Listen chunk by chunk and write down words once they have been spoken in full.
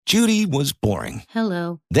Judy was boring.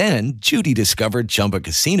 Hello. Then Judy discovered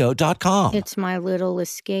ChumbaCasino.com. It's my little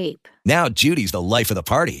escape. Now Judy's the life of the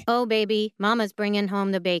party. Oh, baby, mama's bringing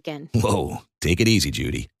home the bacon. Whoa, take it easy,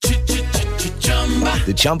 Judy.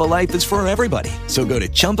 The Chumba life is for everybody. So go to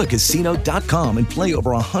ChumbaCasino.com and play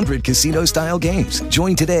over 100 casino-style games.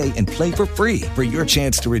 Join today and play for free for your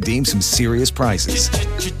chance to redeem some serious prizes.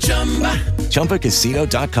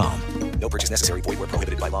 ChumbaCasino.com. No purchase necessary. Void where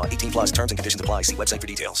prohibited by law. 18 plus terms and conditions apply. See website for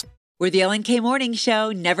details. We're the LNK Morning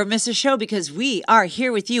Show. Never miss a show because we are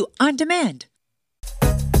here with you on demand.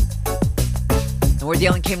 And we're the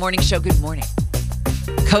LNK Morning Show. Good morning.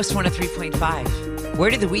 Coast 103.5.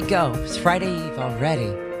 Where did the week go? It's Friday Eve already.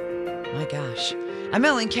 My gosh. I'm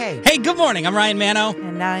LNK. Hey, good morning. I'm Ryan Mano.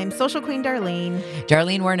 And I'm Social Queen Darlene.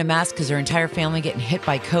 Darlene wearing a mask because her entire family getting hit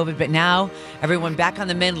by COVID. But now, everyone back on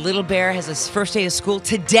the mend. Little Bear has his first day of school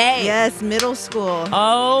today. Yes, middle school.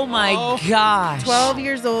 Oh, my gosh. 12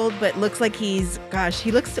 years old, but looks like he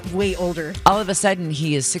looks way older. All of a sudden,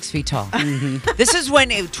 he is 6 feet tall. This is when,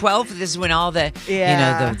 12, this is when all the,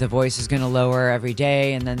 the voice is going to lower every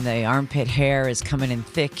day. And then the armpit hair is coming in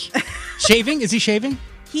thick. Shaving? Is he shaving?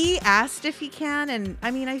 He asked if he can, and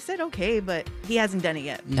I said okay, but he hasn't done it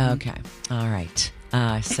yet. Okay. All right.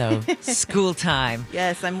 So school time.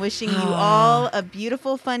 Yes, I'm wishing you all a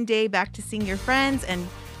beautiful, fun day back to seeing your friends, and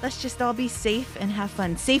let's just all be safe and have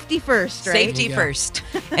fun. Safety first, right? Safety first.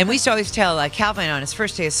 And we used to always tell Calvin on his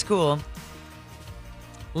first day of school,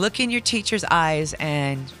 look in your teacher's eyes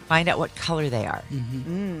and find out what color they are.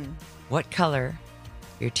 What color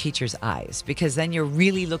your teacher's eyes, because then you're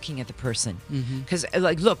really looking at the person. Because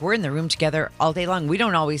look, we're in the room together all day long. We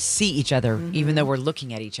don't always see each other, even though we're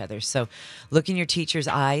looking at each other. So look in your teacher's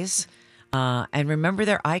eyes and remember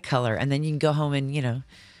their eye color. And then you can go home and,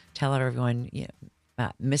 tell everyone,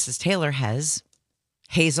 Mrs. Taylor has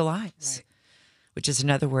hazel eyes, which is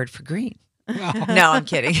another word for green. No, I'm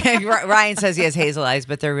kidding. Ryan says he has hazel eyes,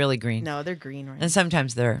 but they're really green. No, they're green, right? And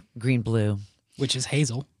sometimes they're green-blue. Which is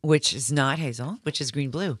hazel. Which is not hazel, which is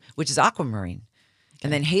green-blue, which is aquamarine.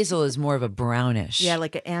 And then hazel is more of a brownish. Yeah,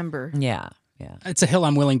 like an amber. Yeah. It's a hill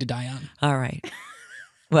I'm willing to die on. All right.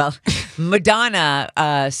 Well, Madonna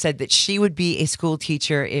said that she would be a school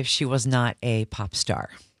teacher if she was not a pop star.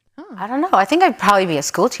 I don't know. I think I'd probably be a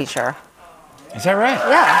school teacher. Is that right?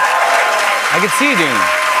 Yeah. I could see you doing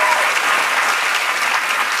that.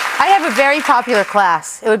 I have a very popular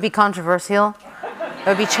class. It would be controversial. It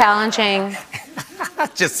would be challenging.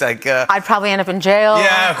 Just like... I'd probably end up in jail.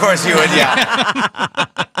 Yeah, of course you would, yeah.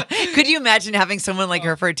 Could you imagine having someone like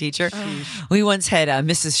her for a teacher? We once had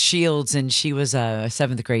Mrs. Shields, and she was a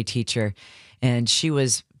 7th grade teacher, and she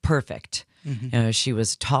was perfect. She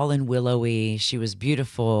was tall and willowy. She was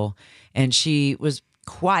beautiful, and she was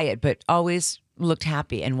quiet, but always looked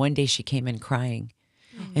happy. And one day she came in crying.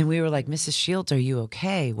 And we were like, Mrs. Shields, are you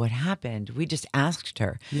okay? What happened? We just asked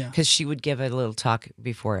her because she would give a little talk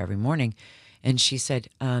before every morning. And she said,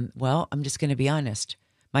 well, I'm just going to be honest.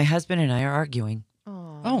 My husband and I are arguing.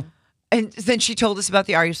 Oh. And then she told us about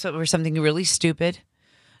the argument over something really stupid.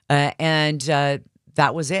 And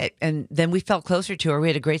that was it. And then we felt closer to her. We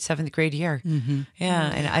had a great 7th grade year.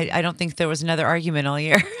 Yeah. And I don't think there was another argument all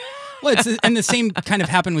year. Well, and the same kind of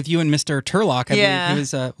happened with you and Mr. Turlock. I believe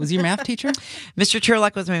he was he your math teacher? Mr.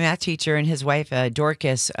 Turlock was my math teacher, and his wife,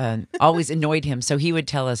 Dorcas, always annoyed him. So he would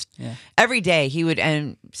tell us every day, he would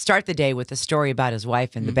start the day with a story about his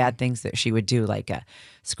wife and the bad things that she would do, like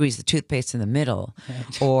squeeze the toothpaste in the middle,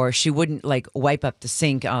 or she wouldn't wipe up the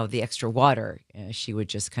sink, the extra water. She would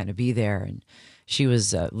just kind of be there, and she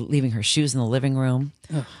was leaving her shoes in the living room.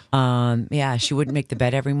 She wouldn't make the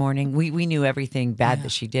bed every morning. We knew everything bad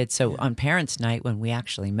that she did. So on Parents' Night, when we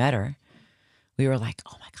actually met her, we were like,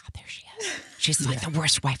 oh my God, there she is. She's like the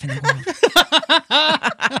worst wife in the world.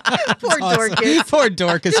 Poor Dorcas. Poor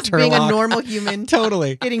Dorcas Just Turlock. being a normal human.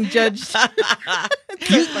 Totally. Getting judged.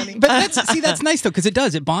 That's funny. But that's nice, though, because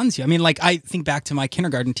it bonds you. I mean, I think back to my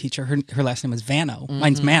kindergarten teacher. Her last name was Vano.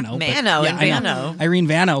 Mine's Mano. Mano and Vano. Irene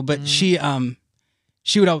Vano, but she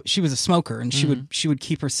was a smoker, and she would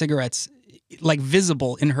keep her cigarettes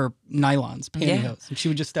visible in her nylons, pantyhose, and she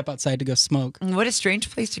would just step outside to go smoke. What a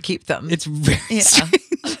strange place to keep them. It's very strange.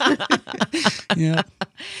 Yeah.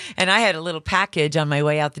 And I had a little package on my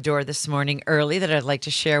way out the door this morning early that I'd like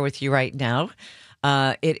to share with you right now.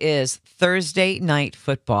 It is Thursday night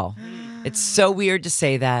football. It's so weird to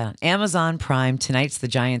say that. Amazon Prime, tonight's the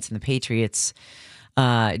Giants and the Patriots.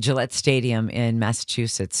 Gillette Stadium in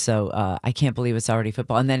Massachusetts. So I can't believe it's already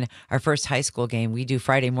football. And then our first high school game, we do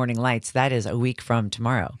Friday morning lights. That is a week from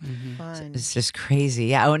tomorrow. So it's just crazy.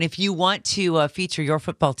 Yeah. Oh, and if you want to feature your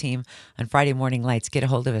football team on Friday morning lights, get a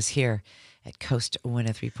hold of us here at Coast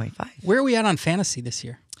 103.5. Where are we at on fantasy this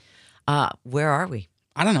year? Where are we?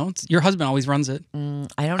 I don't know. Your husband always runs it. I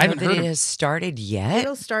don't I know haven't that heard it of- has started yet.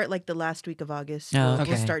 It'll start like the last week of August. Oh, We'll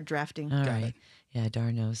okay. start drafting. All right. Yeah,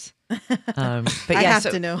 darn knows. But I yeah, have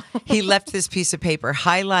so to know. he left this piece of paper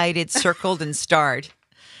highlighted, circled, and starred.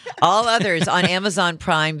 All others on Amazon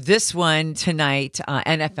Prime. This one tonight,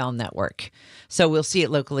 NFL Network. So we'll see it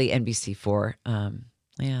locally, NBC4.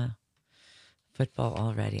 Yeah, football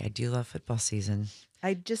already. I do love football season.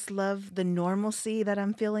 I just love the normalcy that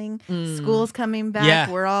I'm feeling. School's coming back.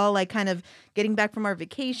 Yeah. We're all like kind of getting back from our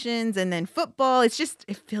vacations, and then football. It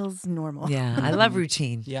feels normal. Yeah, I love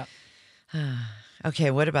routine. Yeah.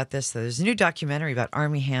 Okay, what about this, though? There's a new documentary about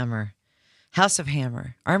Armie Hammer, House of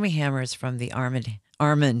Hammer. Armie Hammer is from the Armand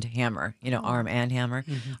Hammer, Arm and Hammer,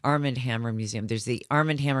 Armand Hammer Museum. There's the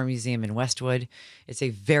Armand Hammer Museum in Westwood. It's a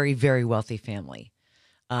very, very wealthy family.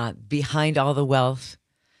 Behind all the wealth,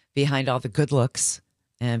 behind all the good looks,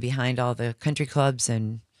 and behind all the country clubs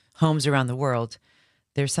and homes around the world,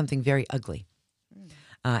 there's something very ugly.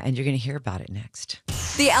 And you're going to hear about it next.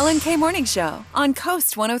 The Ellen K Morning Show on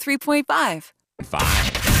Coast 103.5.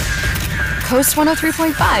 Coast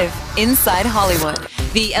 103.5, Inside Hollywood.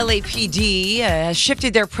 The LAPD has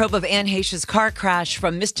shifted their probe of Anne Heche's car crash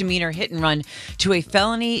from misdemeanor hit and run to a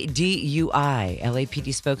felony DUI. LAPD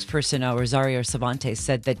spokesperson Rosario Cervantes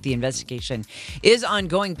said that the investigation is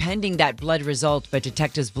ongoing pending that blood result, but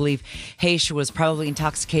detectives believe Heche was probably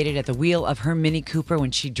intoxicated at the wheel of her Mini Cooper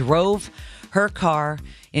when she drove her car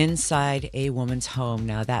inside a woman's home.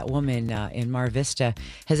 Now, that woman in Mar Vista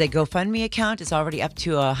has a GoFundMe account. It's already up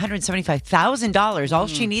to $175,000. All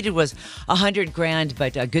she needed was $100,000,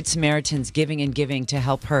 but Good Samaritans giving and giving to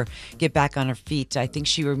help her get back on her feet. I think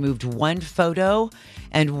she removed one photo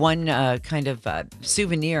and one kind of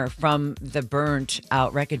souvenir from the burnt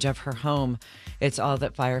out wreckage of her home. It's all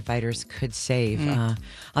that firefighters could save.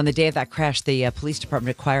 On the day of that crash, the police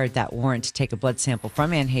department acquired that warrant to take a blood sample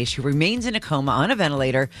from Anne Heche, who remains in a coma on a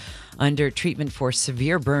ventilator under treatment for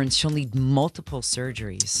severe burns. She'll need multiple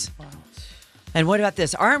surgeries. Wow. And what about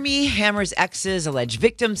this? Armie Hammer's exes, alleged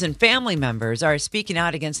victims, and family members are speaking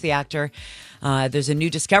out against the actor. There's a new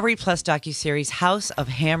Discovery Plus docuseries, House of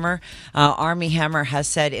Hammer. Armie Hammer has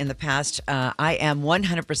said in the past, I am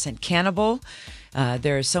 100% cannibal.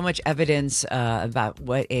 There is so much evidence about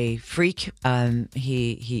what a freak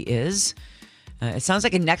he is. It sounds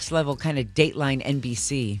like a next level kind of Dateline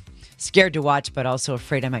NBC. Scared to watch, but also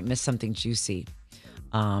afraid I might miss something juicy.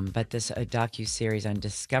 But this docuseries on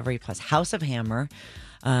Discovery Plus, House of Hammer,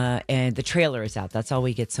 and the trailer is out. That's all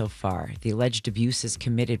we get so far. The alleged abuse is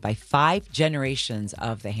committed by 5 generations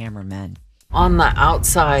of the Hammer men. On the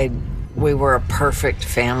outside, we were a perfect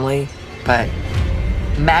family, but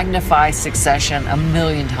magnify Succession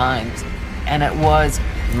 1,000,000 times, and it was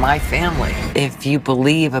my family. If you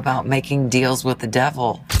believe about making deals with the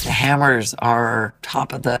devil, the Hammers are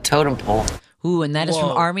top of the totem pole. Ooh, and that is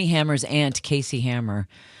from Armie Hammer's aunt, Casey Hammer.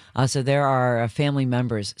 So there are family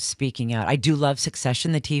members speaking out. I do love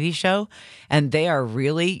Succession, the TV show, and they are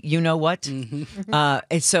really, you know what? And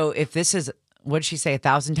so if this is, what did she say,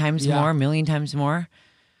 1,000 times more, 1,000,000 times more?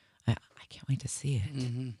 I can't wait to see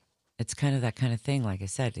it. It's kind of that kind of thing, like I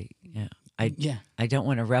said. I don't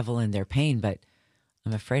want to revel in their pain, but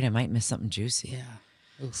I'm afraid I might miss something juicy. Yeah.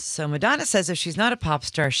 So Madonna says if she's not a pop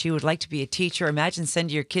star, she would like to be a teacher. Imagine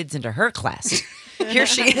sending your kids into her class. Here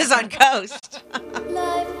she is on Coast.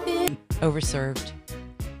 Overserved.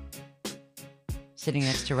 Sitting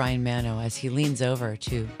next to Ryan Mano as he leans over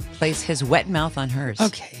to place his wet mouth on hers.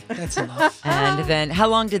 Okay, that's enough. And then how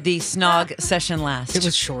long did the snog session last? It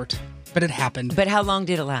was short, but it happened. But how long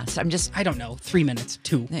did it last? I don't know, 3 minutes,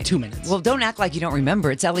 2 minutes. Well, don't act like you don't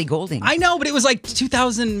remember. It's Ellie Goulding. I know, but it was like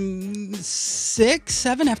 2006,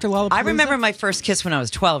 7 after Lollapalooza. I remember my first kiss when I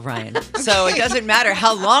was 12, Ryan. So it doesn't matter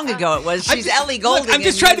how long ago it was. She's Ellie Goulding. Look, I'm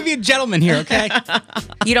just trying to be a gentleman here, okay?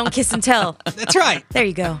 You don't kiss and tell. That's right. There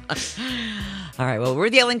you go. All right, well, we're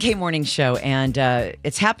the Ellen K Morning Show, and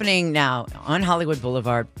it's happening now on Hollywood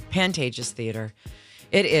Boulevard, Pantages Theater.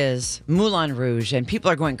 It is Moulin Rouge, and people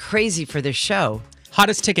are going crazy for this show.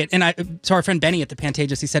 Hottest ticket. And so our friend Benny at the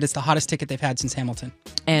Pantages, he said it's the hottest ticket they've had since Hamilton.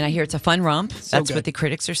 And I hear it's a fun romp. That's good. what the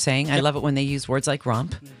critics are saying. I love it when they use words like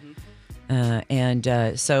romp.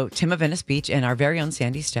 So Tim of Venice Beach and our very own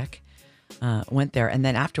Sandy Steck went there. And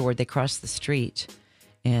then afterward, they crossed the street.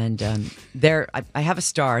 And there, I have a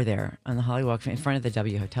star there on the Hollywood in front of the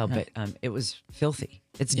W Hotel, but it was filthy.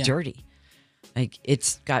 It's dirty. Like,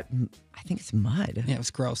 it's got, I think it's mud. Yeah, it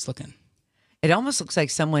was gross looking. It almost looks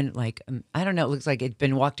like someone, like, I don't know, it looks like it'd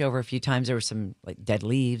been walked over a few times. There were some, like, dead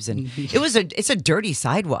leaves. And it's a dirty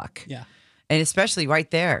sidewalk. Yeah. and especially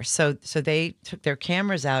right there. So they took their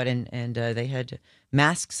cameras out and they had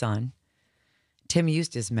masks on. Tim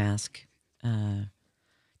used his mask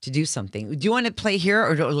to do something. Do you want to play here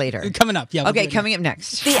or later? Coming up, yeah. Okay, coming up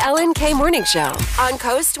next. The Ellen K Morning Show on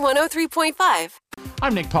Coast 103.5.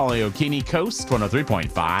 I'm Nick Poliokini, Coast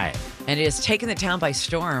 103.5. And it has taken the town by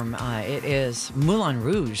storm. It is Moulin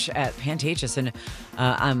Rouge at Pantages. And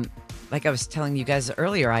like I was telling you guys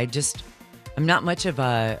earlier, I'm not much of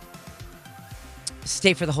a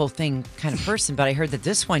stay for the whole thing kind of person, but I heard that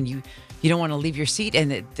this one, you don't want to leave your seat,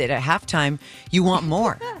 and that at halftime, you want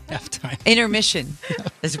more. Halftime. Intermission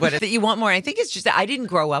is what that you want more. I think it's just that I didn't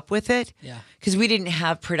grow up with it. Yeah. Because we didn't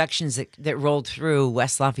have productions that rolled through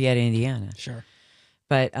West Lafayette, Indiana. Sure.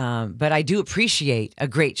 But I do appreciate a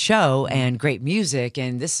great show and great music.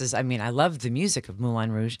 And this is, I love the music of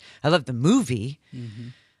Moulin Rouge. I love the movie. Mm-hmm.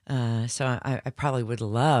 So I probably would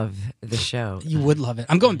love the show. You would love it.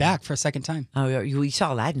 I'm going back for a second time. Oh, you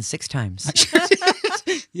saw Aladdin 6 times.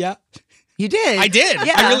 Yeah. You did. I did.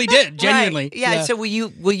 Yeah. I really did. Genuinely. Right. Yeah. So will you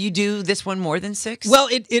do this one more than 6? Well,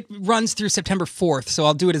 it runs through September 4th, so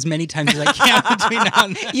I'll do it as many times as I can between now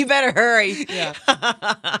and then. You better hurry. Yeah.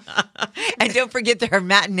 And don't forget there are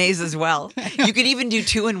matinees as well. You could even do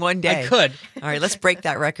 2 in one day. I could. All right, let's break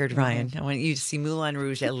that record, Ryan. I want you to see Moulin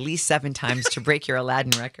Rouge at least 7 times to break your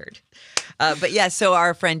Aladdin record. But yeah, so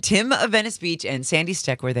our friend Tim of Venice Beach and Sandy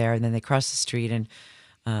Steck were there, and then they crossed the street, and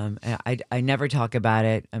I never talk about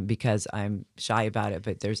it because I'm shy about it,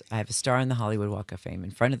 but I have a star on the Hollywood Walk of Fame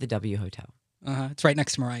in front of the W Hotel. It's right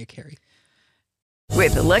next to Mariah Carey.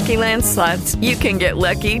 With the Lucky Land Slots, you can get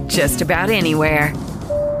lucky just about anywhere.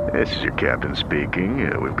 This is your captain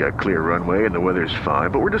speaking. We've got clear runway and the weather's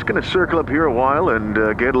fine, but we're just going to circle up here a while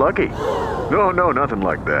and get lucky. No, nothing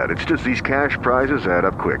like that. It's just these cash prizes add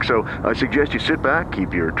up quick. So I suggest you sit back,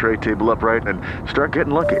 keep your tray table upright, and start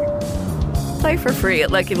getting lucky. Play for free at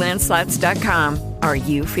LuckyLandSlots.com. Are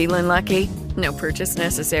you feeling lucky? No purchase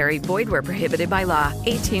necessary. Void where prohibited by law.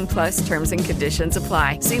 18+ terms and conditions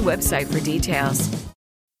apply. See website for details.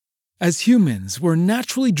 As humans, we're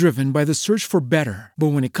naturally driven by the search for better. But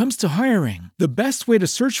when it comes to hiring, the best way to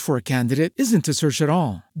search for a candidate isn't to search at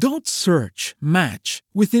all. Don't search, match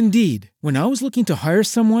with Indeed. When I was looking to hire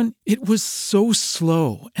someone, it was so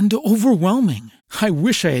slow and overwhelming. I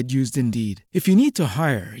wish I had used Indeed. If you need to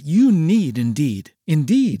hire, you need Indeed.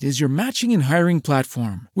 Indeed is your matching and hiring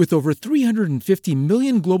platform with over 350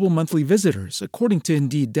 million global monthly visitors, according to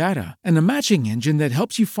Indeed data, and a matching engine that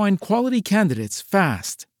helps you find quality candidates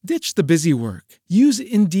fast. Ditch the busy work. Use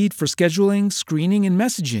Indeed for scheduling, screening, and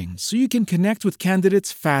messaging so you can connect with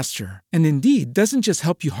candidates faster. And Indeed doesn't just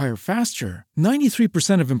help you hire faster.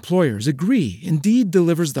 93% of employers agree Indeed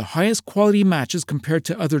delivers the highest quality matches compared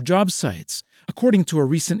to other job sites, according to a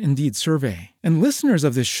recent Indeed survey. And listeners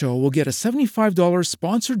of this show will get a $75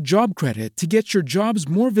 sponsored job credit to get your jobs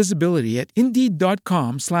more visibility at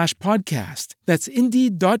Indeed.com/podcast. That's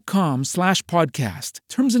Indeed.com/podcast.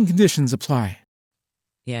 Terms and conditions apply.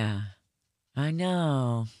 Yeah, I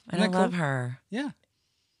know. And I love her. Yeah.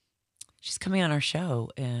 She's coming on our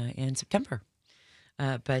show in September.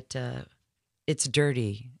 But it's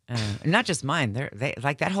dirty. Not just mine. They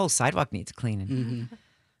like that whole sidewalk needs cleaning. Mm-hmm.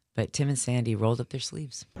 But Tim and Sandy rolled up their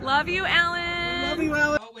sleeves. Love you, Ellen. Love you,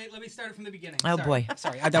 Ellen. Oh, wait, let me start it from the beginning. Oh, boy.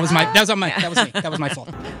 Sorry. That was me. That was my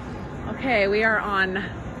fault. Okay, we are on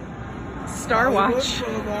Star Watch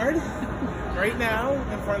Boulevard right now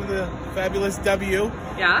in front of the fabulous W.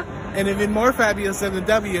 Yeah. And even more fabulous than the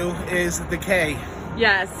W is the K.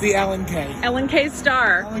 Yes. The Ellen K. Ellen K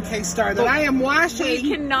Star. Ellen K Star that I am washing. We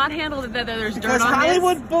cannot handle that there's dirt because on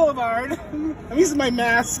Hollywood this. Boulevard. I'm using my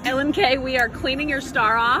mask. Ellen K, we are cleaning your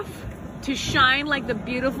star off to shine like the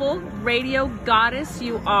beautiful radio goddess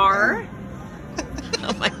you are.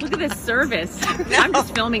 Oh my God. Look at this service. No. I'm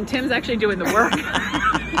just filming. Tim's actually doing the work.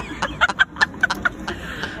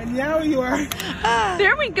 And now you are.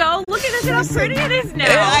 There we go. Look at how pretty it is now.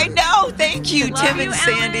 I know. Thank you, Tim and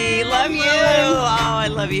Sandy. Ellen. Love you. Oh, I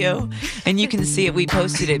love you. And you can see it. We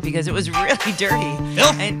posted it because it was really dirty.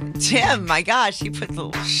 And Tim, my gosh, he put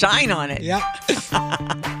the shine on it. Yeah.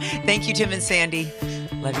 Thank you, Tim and Sandy.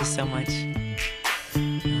 Love you so much.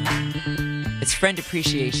 It's Friend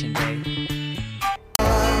Appreciation Day.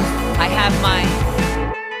 I have my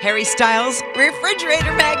Harry Styles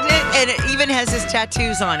refrigerator magnet, and it even has his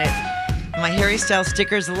tattoos on it. My Harry Styles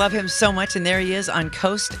stickers, love him so much, and there he is on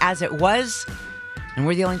Coast as it was. And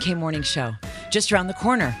we're the Ellen K Morning Show. Just around the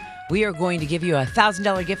corner, we are going to give you a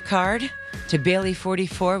 $1,000 gift card to Bailey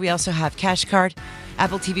 44. We also have Cash Card,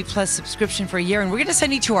 Apple TV Plus subscription for a year, and we're going to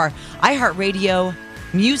send you to our iHeartRadio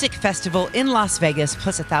Music Festival in Las Vegas,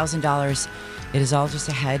 plus $1,000. It is all just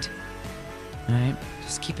ahead All right,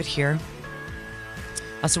 just keep it here.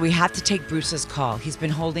 Also, we have to take Bruce's call. He's been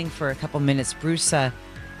holding for a couple minutes. Bruce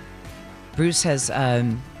has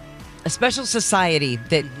a special society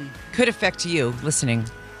that could affect you listening.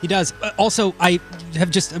 He does. Also, I have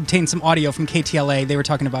just obtained some audio from KTLA. They were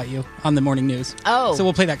talking about you on the morning news. Oh. So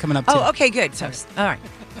we'll play that coming up, too. Oh, okay, good. So, all right.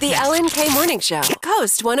 The Ellen K Morning Show,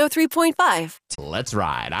 Coast 103.5. Let's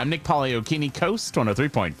ride. I'm Nick Poliokini, Coast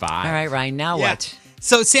 103.5. All right, Ryan, now what?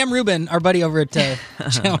 So Sam Rubin, our buddy over at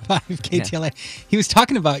Channel 5 KTLA, he was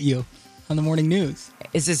talking about you on the morning news.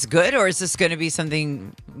 Is this good, or is this going to be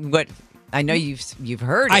something what I know you've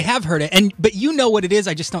heard? I have heard it, but you know what it is.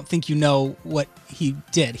 I just don't think you know what he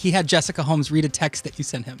did. He had Jessica Holmes read a text that you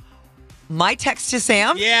sent him. My text to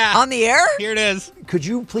Sam? Yeah. On the air? Here it is. Could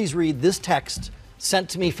you please read this text sent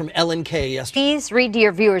to me from Ellen K yesterday? Please read to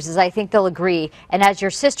your viewers, as I think they'll agree. And as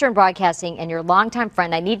your sister in broadcasting and your longtime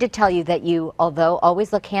friend, I need to tell you that you, although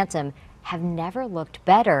always look handsome, have never looked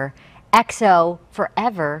better. XO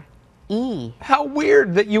forever. E. How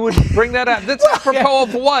weird that you would bring that up. That's apropos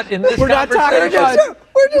of what in this We're not talking about.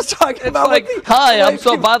 We're just talking about. Like, hi,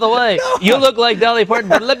 by the way, you look like Dolly Parton,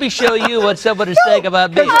 but let me show you what someone is saying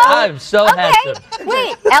about me. I'm so handsome.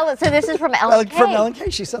 Wait, Ellen. So this is from Ellen K. From Ellen K.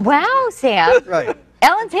 She said. Wow, Sam. Right.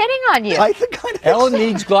 Ellen's hitting on you. I think I know. Ellen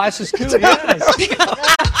needs glasses too. Yes.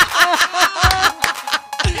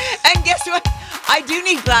 And guess what? I do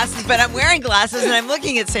need glasses, but I'm wearing glasses, and I'm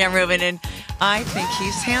looking at Sam Rubin, and I think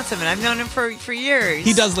he's handsome, and I've known him for years.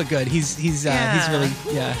 He does look good. He's really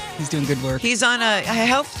he's doing good work. He's on a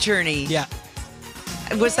health journey. Yeah.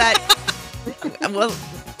 Was that? Well,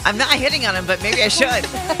 I'm not hitting on him, but maybe I should.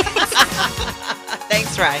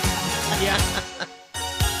 Thanks, Ryan. Yeah.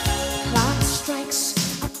 Clock strikes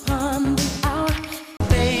upon the hour.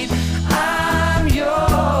 Babe, I'm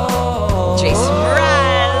yours. Jason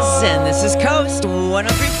Mraz, and this is Coast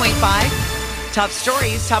 103.5. Top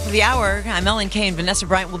stories, top of the hour. I'm Ellen K, and Vanessa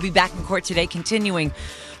Bryant will be back in court today, continuing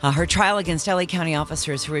her trial against LA County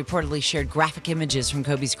officers who reportedly shared graphic images from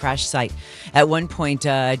Kobe's crash site. At one point,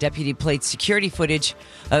 a deputy played security footage,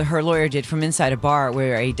 her lawyer did, from inside a bar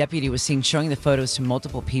where a deputy was seen showing the photos to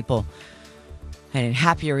multiple people. And in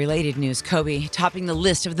happier related news, Kobe topping the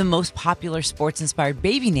list of the most popular sports-inspired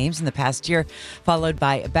baby names in the past year, followed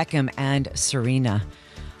by Beckham and Serena.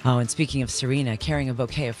 Oh, and speaking of Serena, carrying a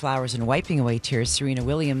bouquet of flowers and wiping away tears, Serena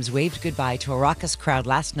Williams waved goodbye to a raucous crowd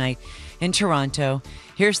last night in Toronto.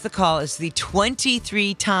 Here's the call as the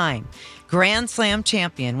 23-time Grand Slam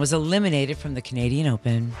champion was eliminated from the Canadian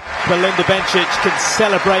Open. Belinda Bencic can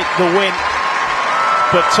celebrate the win,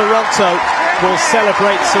 but Toronto will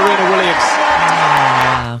celebrate Serena Williams.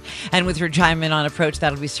 Wow. And with retirement on approach,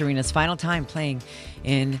 that'll be Serena's final time playing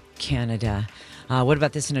in Canada. What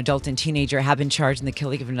about this? An adult and teenager have been charged in the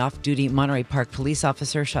killing of an off-duty Monterey Park police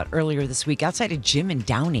officer shot earlier this week outside a gym in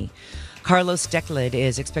Downey. Carlos Declid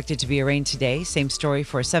is expected to be arraigned today. Same story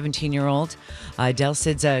for a 17-year-old. Del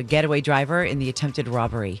Cid's a getaway driver in the attempted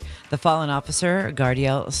robbery. The fallen officer,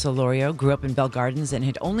 Gardiel Solorio, grew up in Bell Gardens and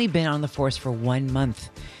had only been on the force for 1 month.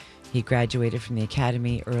 He graduated from the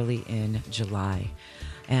academy early in July.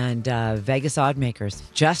 And Vegas Oddmakers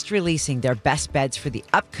just releasing their best bets for the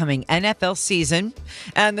upcoming NFL season.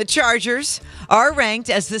 And the Chargers are ranked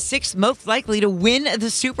as the 6th most likely to win the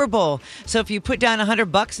Super Bowl. So if you put down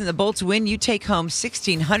 $100 and the Bolts win, you take home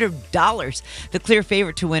 $1,600. The clear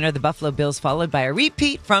favorite to win are the Buffalo Bills, followed by a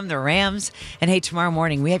repeat from the Rams. And hey, tomorrow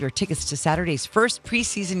morning, we have your tickets to Saturday's first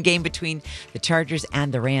preseason game between the Chargers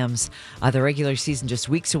and the Rams. The regular season just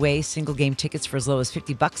weeks away. Single game tickets for as low as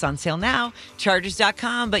 $50 on sale now.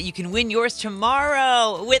 Chargers.com. But you can win yours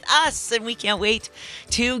tomorrow with us, and we can't wait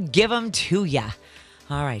to give them to ya.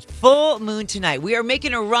 All right, full moon tonight. We are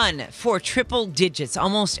making a run for triple digits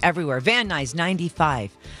almost everywhere. Van Nuys,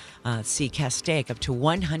 95. Let's see, Castaic up to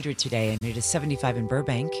 100 today, and it is 75 in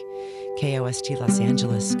Burbank. KOST Los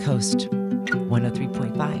Angeles, Coast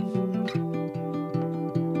 103.5.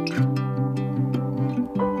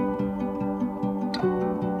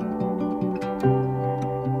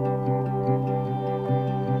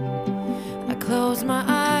 Close my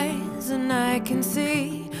eyes and I can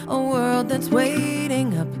see a world that's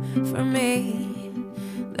waiting up for me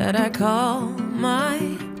that I call my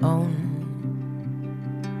own.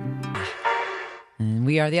 And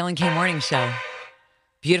we are the Ellen K Morning Show.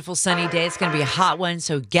 Beautiful sunny day. It's going to be a hot one,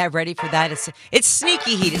 so get ready for that. It's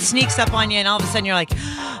sneaky heat. It sneaks up on you, and all of a sudden you're like,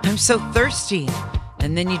 I'm so thirsty.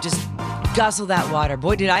 And then you just guzzle that water.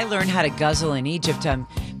 Boy, did I learn how to guzzle in Egypt.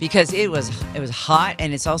 Because it was hot,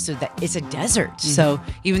 and it's also it's a desert. Mm-hmm. So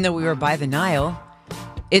even though we were by the Nile,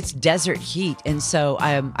 it's desert heat, and so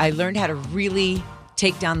I learned how to really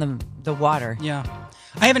take down the water. Yeah,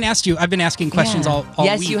 I haven't asked you. I've been asking questions all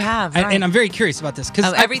Yes, week. you have, And- right. And I'm very curious about this.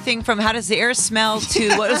 Because everything from how does the air smell to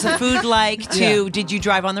what was the food like to did you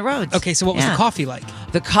drive on the roads? Okay, so what was the coffee like?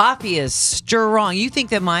 The coffee is strong. You think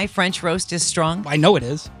that my French roast is strong? I know it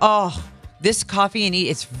is. Oh, this coffee and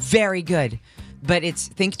it's very good. But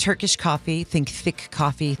think Turkish coffee, think thick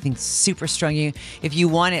coffee, think super strong. If you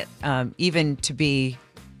want it even to be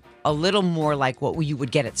a little more like what you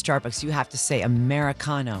would get at Starbucks, you have to say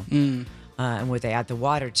Americano. And where they add the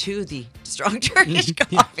water to the strong Turkish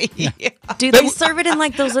coffee. Do they serve it in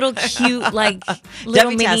like those little cute, like little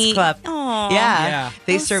Demi mini? Task Club. Aw. Yeah.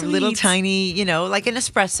 They How serve little sweet. tiny, like an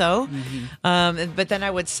espresso. But then I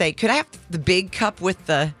would say, could I have the big cup with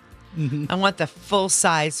the? I want the full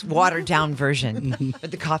size watered down version. But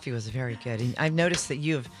the coffee was very good, and I've noticed that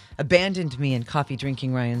you have abandoned me in coffee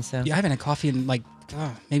drinking, Ryan. So Yeah, I haven't had coffee in like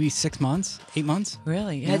maybe 6 months, 8 months.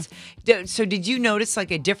 really, Yeah. so did you notice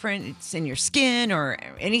like a difference in your skin or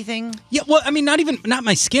anything? Yeah, well, I mean, not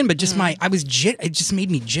my skin, but just it just made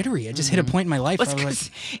me jittery. I just hit a point in my life Well, where I was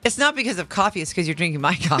like, it's not because of coffee; it's because you're drinking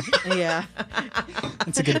my coffee. Yeah,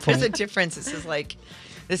 that's a good There's a point. difference. This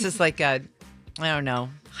is like a, I don't know,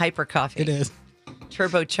 hyper coffee. It is.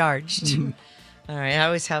 Turbocharged. All right, I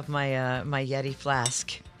always have my my Yeti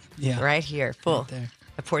flask. Yeah. Right here, full. Right there.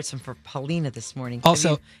 I poured some for Paulina this morning.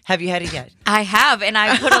 Also- have you had it yet? I have, and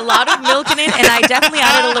I put a lot of milk in it, and I definitely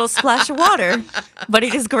added a little splash of water. But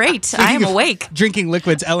it is great. I am Speaking of awake. Drinking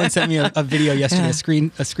liquids. Ellen sent me a video yesterday,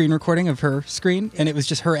 a screen recording of her screen, and it was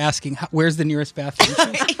just her asking, "Where's the nearest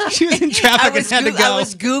bathroom?" She was in traffic and had to go. I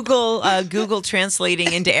was Google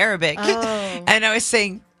translating into Arabic, and I was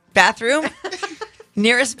saying bathroom,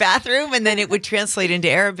 nearest bathroom, and then it would translate into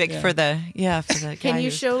Arabic for the guy Can you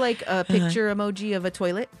who's- show like a picture emoji of a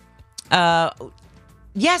toilet?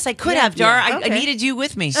 Yes, I could Yeah, have, Dara. yeah. I Okay. needed you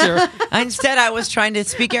with me. Sure. Instead, I was trying to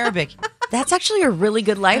speak Arabic. That's actually a really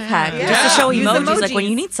good life hack. Yeah. Just to show Use emojis, like when emojis.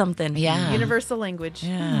 you need something. Yeah. Universal language.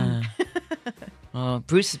 Yeah. Oh,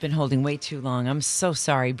 Bruce has been holding way too long. I'm so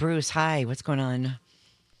sorry. Bruce, hi. What's going on?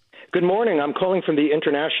 Good morning. I'm calling from the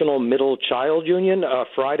International Middle Child Union.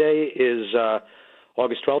 Friday is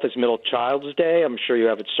August 12th. It's Middle Child's Day. I'm sure you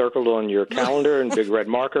have it circled on your calendar in big red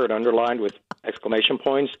marker and underlined with exclamation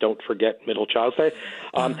points. Don't forget Middle Child's Day.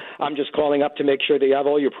 I'm just calling up to make sure that you have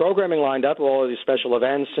all your programming lined up, all these special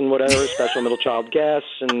events and whatever, special middle child guests,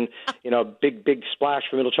 and big splash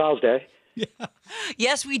for Middle Child's Day.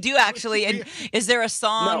 Yes, we do actually. And is there a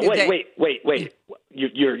song? No, wait.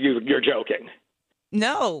 You're joking.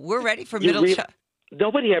 No, we're ready for You middle really- child.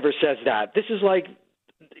 Nobody ever says that. This is like,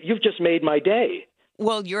 you've just made my day.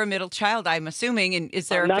 Well, you're a middle child, I'm assuming. And is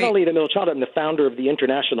there I'm not only the middle child, I'm the founder of the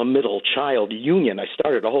International Middle Child Union. I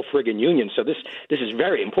started a whole friggin' union, so this is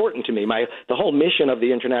very important to me. The whole mission of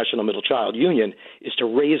the International Middle Child Union is to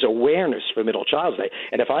raise awareness for Middle Child's Day.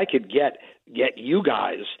 And if I could get you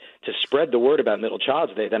guys to spread the word about Middle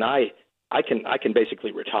Child's Day, then I can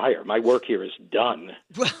basically retire. My work here is done.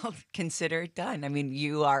 Well, consider it done. I mean,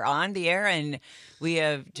 you are on the air, and we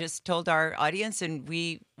have just told our audience, and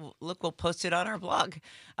we'll post it on our blog.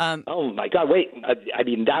 Oh my God! Wait, I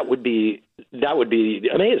mean that would be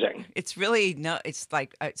amazing. It's really it's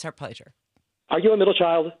like it's our pleasure. Are you a middle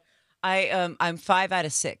child? I'm 5 out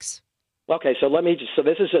of 6. Okay, so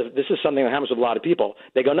this is something that happens with a lot of people.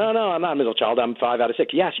 They go, no, I'm not a middle child. I'm 5 out of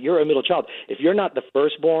 6. Yes, you're a middle child. If you're not the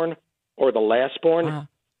firstborn or the lastborn,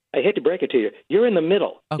 I hate to break it to you, you're in the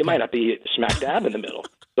middle. Okay. You might not be smack dab in the middle,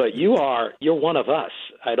 but you're one of us.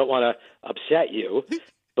 I don't want to upset you,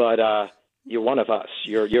 but you're one of us.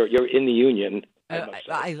 You're in the union.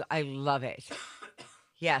 I love it.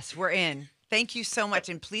 Yes, we're in. Thank you so much,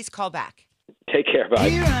 and please call back. Take care, bye.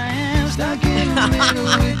 Here I am, stuck in the middle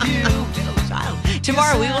with you. Middle child.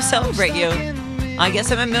 Tomorrow we will celebrate you. I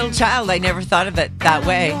guess I'm a middle child. I never thought of it that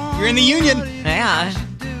way. You're in the union. Yeah.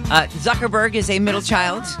 Zuckerberg is a middle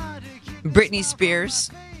child. Britney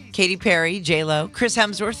Spears, Katy Perry, J-Lo, Chris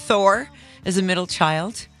Hemsworth, Thor is a middle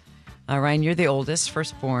child. Ryan, you're the oldest,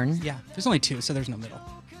 firstborn. Yeah, there's only 2, so there's no middle.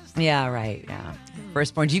 Yeah, right. Yeah,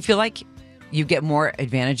 firstborn. Do you feel like you get more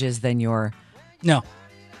advantages than your? No.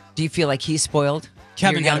 Do you feel like he's spoiled?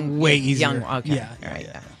 Kevin got it way easier. Young, okay. Yeah, all right.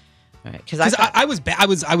 yeah. All right.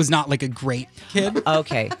 Because I was not like a great kid.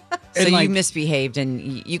 Okay. So And, you like, misbehaved and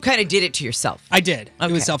you kind of did it to yourself. I did. It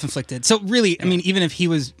Okay. was self-inflicted. So really, I mean, even if he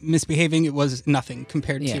was misbehaving, it was nothing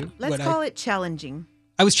compared Yeah. to Let's what call it challenging.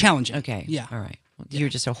 I was challenging. Okay. Yeah. All right. Well, you're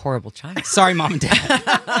just a horrible child. Sorry, Mom and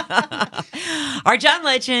Dad. Are John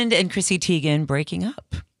Legend and Chrissy Teigen breaking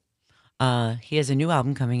up? He has a new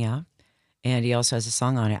album coming out, and he also has a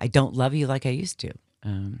song on it, I Don't Love You Like I Used to.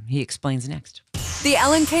 He explains next. The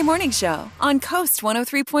Ellen K Morning Show on Coast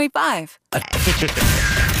 103.5.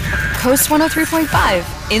 Coast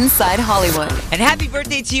 103.5, Inside Hollywood. And happy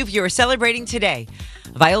birthday to you if you are celebrating today.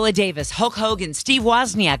 Viola Davis, Hulk Hogan, Steve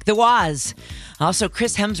Wozniak, The Woz. Also,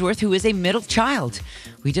 Chris Hemsworth, who is a middle child.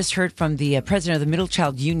 We just heard from the president of the Middle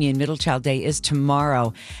Child Union. Middle Child Day is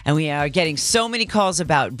tomorrow. And we are getting so many calls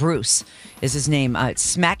about Bruce, is his name.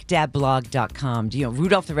 It's smackdadblog.com. You know,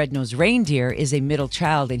 Rudolph the Red-Nosed Reindeer is a middle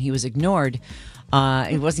child, and he was ignored.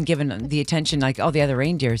 He wasn't given the attention like all the other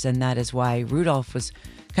reindeers, and that is why Rudolph was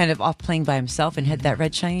kind of off playing by himself and had that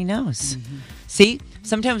red shiny nose. See,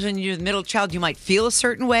 sometimes when you're the middle child, you might feel a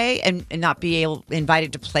certain way and not be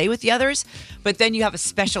invited to play with the others, but then you have a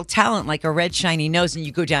special talent like a red shiny nose and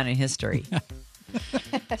you go down in history.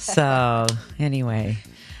 So anyway,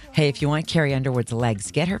 hey, if you want Carrie Underwood's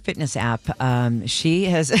legs, get her fitness app. She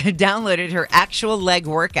has downloaded her actual leg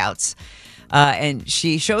workouts. And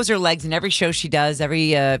she shows her legs in every show she does,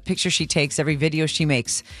 every picture she takes, every video she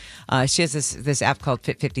makes. She has this app called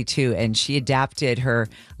Fit52, and she adapted her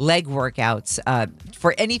leg workouts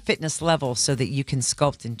for any fitness level so that you can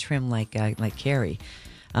sculpt and trim like Carrie.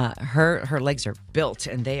 Her legs are built,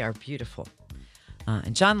 and they are beautiful.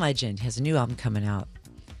 And John Legend has a new album coming out.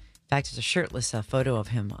 In fact, there's a shirtless photo of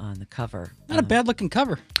him on the cover. Not a bad-looking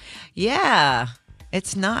cover. Yeah,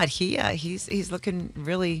 it's not. He's looking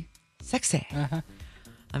really sexy.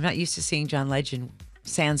 I'm not used to seeing John Legend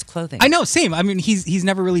sans clothing. I know, same. I mean, he's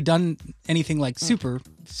never really done anything like super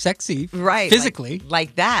sexy, right? Physically,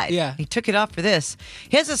 like that. Yeah, he took it off for this.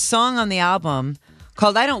 He has a song on the album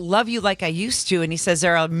called "I Don't Love You Like I Used to," and he says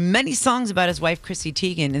there are many songs about his wife Chrissy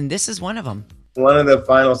Teigen, and this is one of them. One of the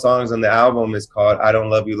final songs on the album is called I Don't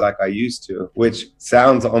Love You Like I Used to, which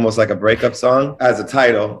sounds almost like a breakup song as a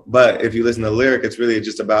title. But if you listen to the lyric, it's really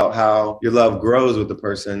just about how your love grows with the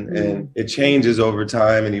person and it changes over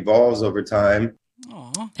time and evolves over time.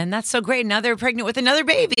 Aww. And that's so great. Now they're pregnant with another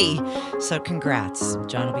baby. So congrats.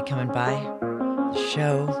 John will be coming by the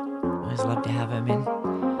show. Always love to have him in.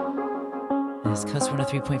 This is Coast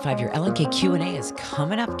 103.5. Your LNK Q&A is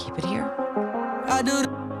coming up. Keep it here.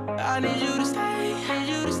 I need you to stay.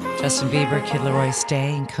 Justin Bieber, Kid Laroi,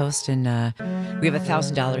 stay in Coast, and we have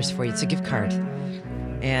 $1,000 for you. It's a gift card,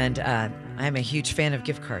 and I'm a huge fan of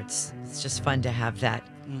gift cards. It's just fun to have that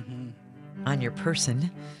on your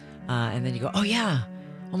person, and then you go, oh yeah,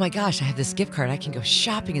 oh my gosh, I have this gift card. I can go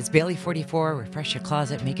shopping. It's Bailey 44. Refresh your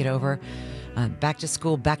closet, make it over. Back to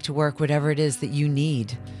school, back to work, whatever it is that you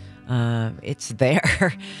need, it's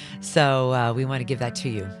there. So we want to give that to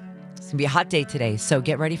you. It's going to be a hot day today, so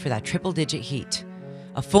get ready for that triple-digit heat.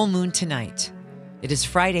 A full moon tonight. It is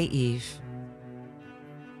Friday Eve,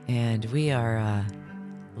 and we are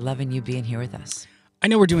loving you being here with us. I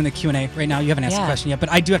know we're doing the Q&A right now. You haven't asked Yeah. a question yet,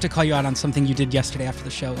 but I do have to call you out on something you did yesterday after the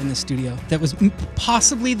show in the studio. That was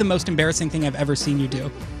possibly the most embarrassing thing I've ever seen you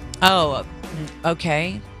do. Oh,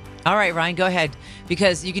 okay. All right, Ryan, go ahead,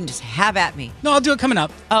 because you can just have at me. No, I'll do it coming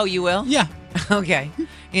up. Oh, you will? Yeah. Okay. You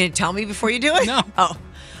going to tell me before you do it? No. Oh.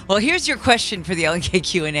 Well, here's your question for the LNK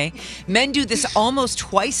Q&A. Men do this almost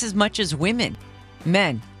twice as much as women.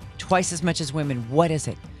 Men, twice as much as women. What is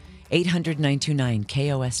it?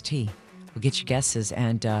 800-929-KOST. We'll get your guesses,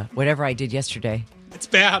 and whatever I did yesterday. It's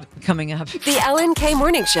bad. Coming up. The Ellen K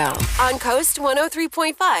Morning Show on Coast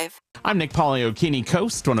 103.5. I'm Nick Poliokini,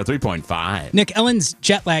 Coast 103.5. Nick, Ellen's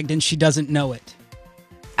jet lagged and she doesn't know it.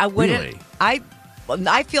 Really?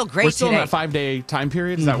 I feel great We're still today. in that 5-day time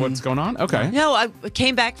period? Is that what's going on? Okay. No, I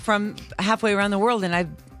came back from halfway around the world, and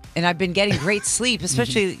I've been getting great sleep,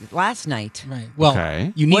 especially last night. Right.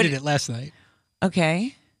 Well, you needed it last night.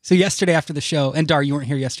 Okay. So yesterday after the show, and Dar, you weren't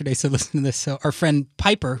here yesterday, so listen to this. So our friend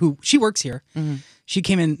Piper, she works here, she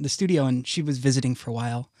came in the studio and she was visiting for a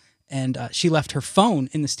while, and she left her phone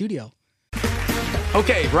in the studio.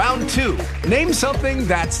 Okay, round 2. Name something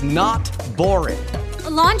that's not boring. A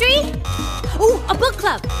laundry? Ooh, a book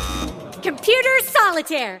club. Computer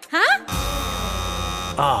solitaire, huh?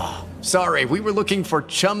 Ah, sorry, we were looking for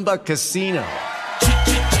Chumba Casino.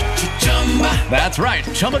 That's right,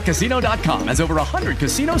 ChumbaCasino.com has over 100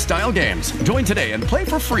 casino-style games. Join today and play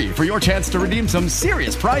for free for your chance to redeem some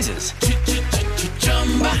serious prizes.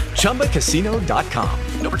 ChumbaCasino.com.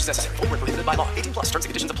 No purchase necessary. Void where prohibited by law. 18+ terms and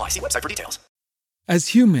conditions apply. See website for details. As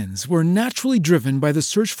humans, we're naturally driven by the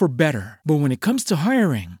search for better. But when it comes to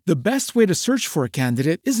hiring, the best way to search for a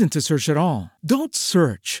candidate isn't to search at all. Don't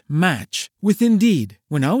search, match with Indeed.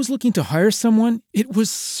 When I was looking to hire someone, it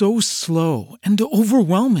was so slow and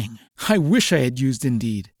overwhelming. I wish I had used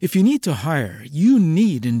Indeed. If you need to hire, you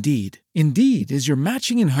need Indeed. Indeed is your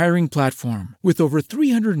matching and hiring platform with over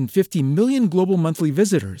 350 million global monthly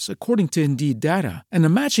visitors, according to Indeed data, and a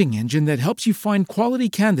matching engine that helps you find quality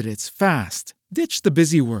candidates fast. Ditch the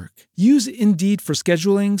busy work. Use Indeed for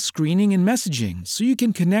scheduling, screening, and messaging so you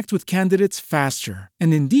can connect with candidates faster.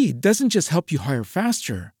 And Indeed doesn't just help you hire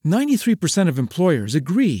faster. 93% of employers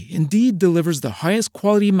agree Indeed delivers the highest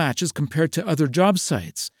quality matches compared to other job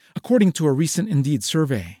sites, according to a recent Indeed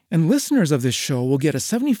survey. And listeners of this show will get a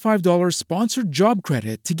 $75 sponsored job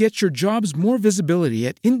credit to get your jobs more visibility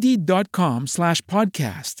at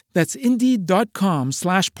Indeed.com/podcast. That's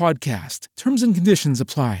Indeed.com/podcast. Terms and conditions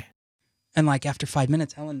apply. And like after 5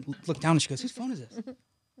 minutes, Ellen looked down and she goes, "Whose phone is this?" "This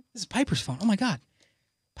is Piper's phone." "Oh my God.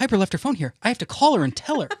 Piper left her phone here. I have to call her and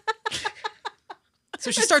tell her." So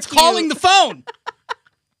she starts calling the phone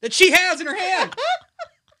that she has in her hand.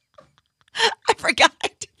 I forgot.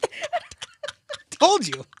 Told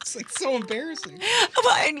you. It's like so embarrassing.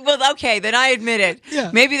 Well, okay, then I admit it. Yeah.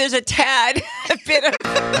 Maybe there's a tad, a bit of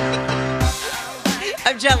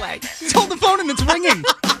jet lag. She's holding the phone and it's ringing.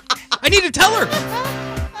 I need to tell her.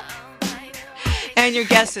 And your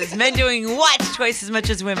guesses. Men doing what? Twice as much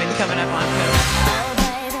as women coming up on Coast.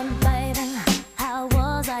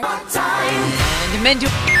 And men do...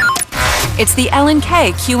 It's the Ellen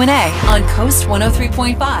K Q&A on Coast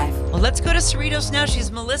 103.5. Well, let's go to Cerritos now.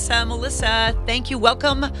 She's Melissa. Melissa, thank you.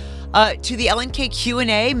 Welcome to the Ellen K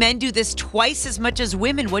Q&A. Men do this twice as much as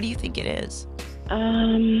women. What do you think it is?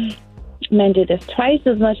 Men do this twice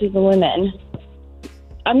as much as the women.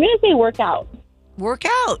 I'm going to say workout.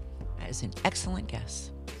 Workout. That is an excellent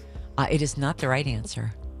guess. It is not the right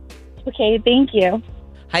answer. Okay, thank you.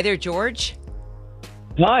 Hi there, George.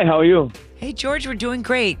 Hi, how are you? Hey, George, we're doing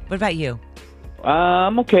great. What about you?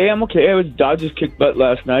 I'm okay. Dodgers kicked butt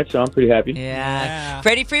last night, so I'm pretty happy. Yeah.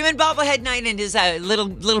 Freddie Freeman bobblehead night and his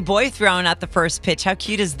little boy throwing out the first pitch. How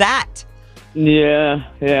cute is that? Yeah,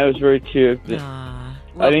 it was very cute.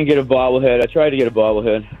 I didn't get a bobblehead. I tried to get a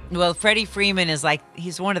bobblehead. Well, Freddie Freeman is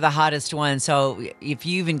he's one of the hottest ones. So if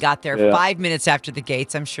you even got there 5 minutes after the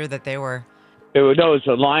gates, I'm sure that they were. It was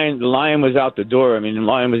a lion. The lion was out the door. I mean, the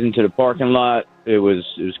lion was into the parking lot. It was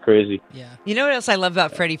crazy. Yeah. You know what else I love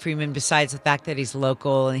about Freddie Freeman besides the fact that he's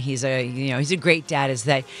local and he's a great dad is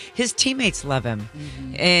that his teammates love him.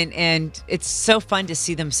 Mm-hmm. And it's so fun to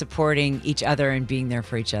see them supporting each other and being there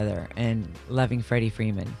for each other and loving Freddie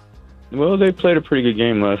Freeman. Well, they played a pretty good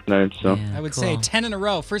game last night, so. Yeah, I would say 10 in a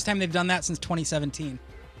row. First time they've done that since 2017.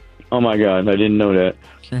 Oh my God, I didn't know that.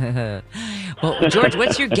 Well, George,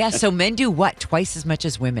 what's your guess? So men do what twice as much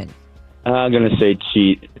as women? I'm going to say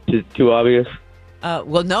cheat. Is it too obvious?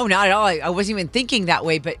 Well, no, not at all. I wasn't even thinking that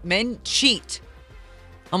way, but men cheat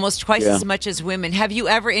almost twice as much as women. Have you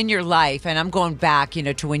ever in your life, and I'm going back,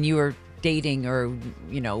 to when you were dating or,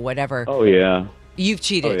 whatever. Oh, yeah. You've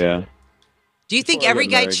cheated. Oh, yeah. Do you think every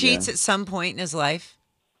guy cheats at some point in his life?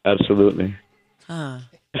 Absolutely. Huh.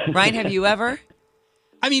 Ryan, have you ever?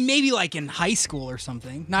 I mean, maybe like in high school or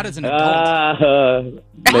something. Not as an adult.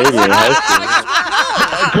 Maybe in high school.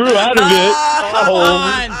 I grew out of it.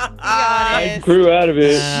 I grew out of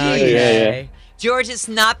it. Yeah. George, it's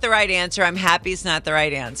not the right answer. I'm happy it's not the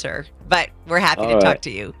right answer. But we're happy to talk to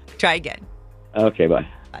you. Try again. Okay, bye.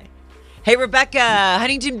 Bye. Hey, Rebecca,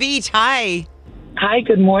 Huntington Beach. Hi. Hi,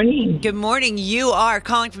 good morning. Good morning. You are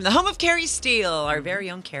calling from the home of Carrie Steele, our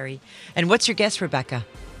very own Carrie. And what's your guess, Rebecca?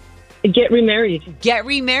 Get remarried. Get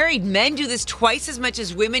remarried. Men do this twice as much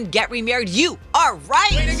as women. Get remarried. You are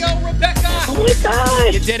right. Way to go, Rebecca. Oh, my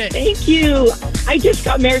gosh. You did it. Thank you. I just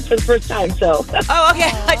got married for the first time, so. Oh,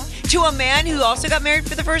 okay. To a man who also got married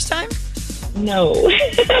for the first time? No.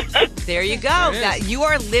 There you go. You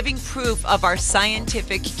are living proof of our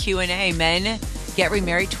scientific Q&A. Men get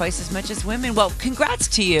remarried twice as much as women. Well, congrats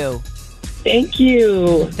to you. Thank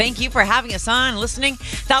you. Thank you for having us on, listening.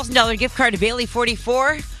 $1,000 gift card to Bailey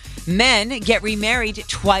 44. Men get remarried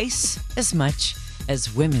twice as much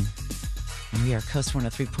as women. And we are Coast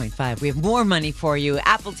 103.5. We have more money for you.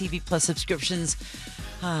 Apple TV Plus subscriptions.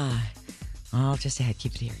 Just ahead.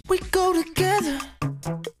 Keep it here. We go together.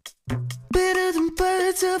 Better than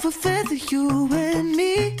birds of a feather, you and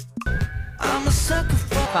me. I'm a sucker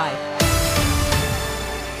for 5.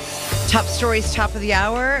 Top stories, top of the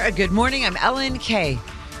hour. Good morning. I'm Ellen K.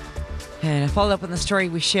 And I followed up on the story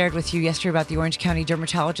we shared with you yesterday about the Orange County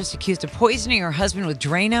dermatologist accused of poisoning her husband with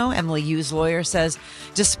Drano. Emily Yu's lawyer says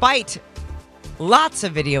despite lots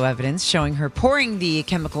of video evidence showing her pouring the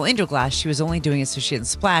chemical into a glass, she was only doing it so she didn't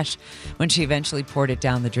splash when she eventually poured it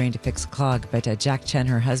down the drain to fix a clog. But Jack Chen,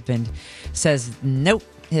 her husband, says nope.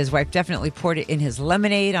 His wife definitely poured it in his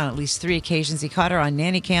lemonade on at least 3 occasions. He caught her on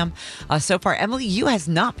nanny cam. So far, Emily Yu has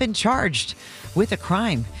not been charged with a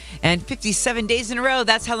crime. And 57 days in a row,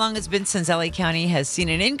 that's how long it's been since LA County has seen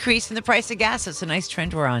an increase in the price of gas. It's a nice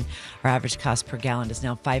trend we're on. Our average cost per gallon is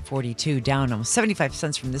now $5.42, down almost 75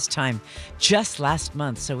 cents from this time just last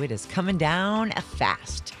month. So it is coming down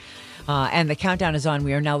fast. And the countdown is on.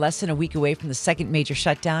 We are now less than a week away from the second major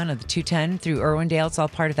shutdown of the 210 through Irwindale. It's all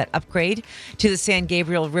part of that upgrade to the San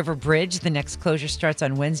Gabriel River Bridge. The next closure starts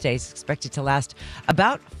on Wednesday. It's expected to last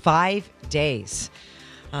about 5 days.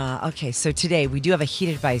 Okay, so today we do have a heat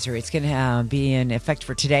advisory. It's going to be in effect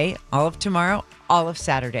for today, all of tomorrow, all of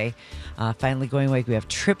Saturday. Finally going away, we have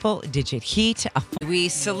triple-digit heat. We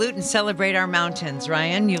salute and celebrate our mountains.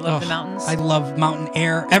 Ryan, you love the mountains? I love mountain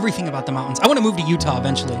air, everything about the mountains. I want to move to Utah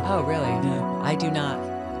eventually. Oh, really? Yeah. I do not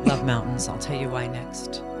love mountains. I'll tell you why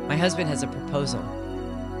next. My husband has a proposal.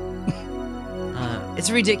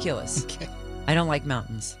 It's ridiculous. Okay. I don't like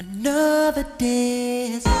mountains. Another day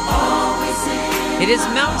is always in. It is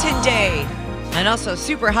Mountain Day, and also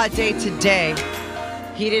super hot day today.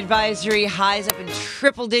 Heat advisory, highs up in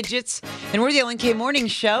triple digits. And we're the LNK Morning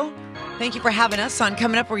Show. Thank you for having us on.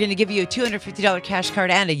 Coming up, we're going to give you a $250 cash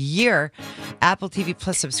card and a year Apple TV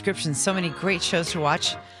Plus subscription. So many great shows to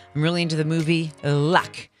watch. I'm really into the movie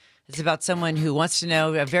Luck. It's about someone who wants to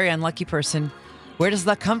know, a very unlucky person, where does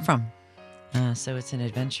luck come from? So it's an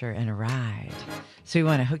adventure and a ride. So we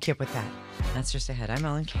want to hook you up with that. That's just ahead. I'm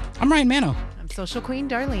Ellen K. I'm Ryan Mano. I'm Social Queen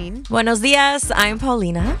Darlene. Buenos dias. I'm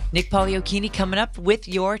Paulina. Nick Poliokini coming up with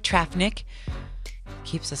your traffic.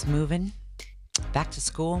 Keeps us moving. Back to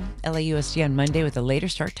school. LAUSD on Monday with a later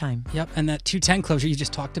start time. Yep, and that 210 closure you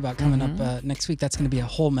just talked about coming up next week, that's going to be a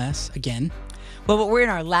whole mess again. Well, but we're in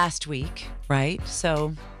our last week, right?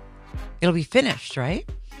 So it'll be finished, right?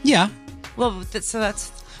 Yeah. Well, so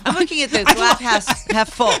that's... I'm looking at the glass half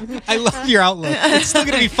full. I love your outlook. It's still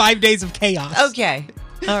going to be 5 days of chaos. Okay.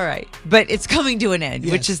 All right. But it's coming to an end,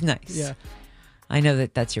 which is nice. Yeah. I know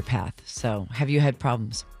that that's your path. So have you had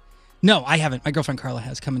problems? No, I haven't. My girlfriend Carla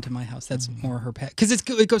has come into my house. That's more her pet. Because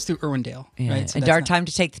it goes through Irwindale. Yeah. Right? So a dark time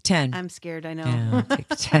to take the 10. I'm scared, I know. Yeah, take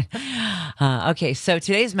the 10. Okay, so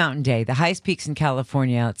today's Mountain Day. The highest peaks in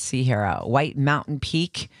California. Let's see here. White Mountain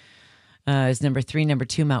Peak is number 3. Number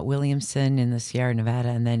 2, Mount Williamson in the Sierra Nevada.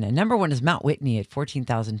 And then number 1 is Mount Whitney at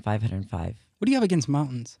 14,505. What do you have against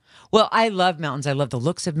mountains? Well, I love mountains. I love the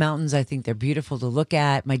looks of mountains. I think they're beautiful to look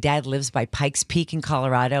at. My dad lives by Pikes Peak in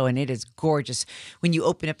Colorado, and it is gorgeous. When you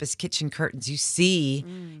open up his kitchen curtains, you see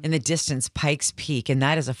in the distance Pikes Peak, and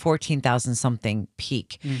that is a 14,000-something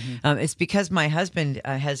peak. It's because my husband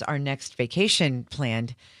has our next vacation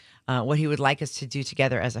planned. What he would like us to do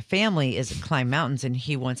together as a family is climb mountains, and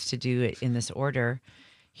he wants to do it in this order.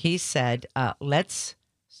 He said, let's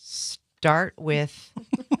start with...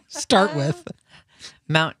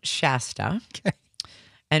 Mount Shasta. Okay.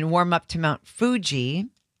 And warm up to Mount Fuji,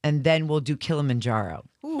 and then we'll do Kilimanjaro.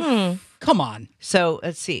 Come on. So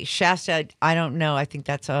let's see. Shasta, I don't know. I think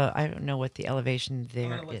that's I don't know what the elevation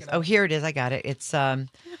there is. Oh, here it is. I got it. It's not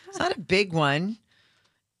a big one.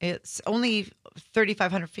 It's only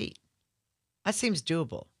 3,500 feet. That seems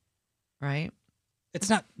doable, right? It's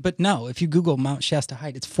not, but no, if you Google Mount Shasta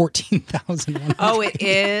height, it's 14,100. Oh, it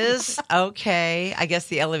is? Okay. I guess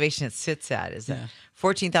the elevation it sits at is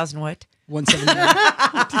 14,000 what?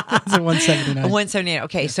 179. 179. 178.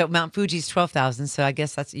 Okay, so Mount Fuji's 12,000. So I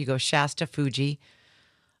guess that's, you go Shasta, Fuji.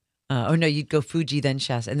 Oh, no, you'd go Fuji, then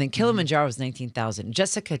Shasta. And then Kilimanjaro was 19,000.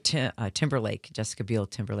 Jessica Biel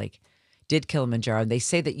Timberlake did Kilimanjaro. They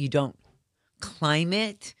say that you don't climb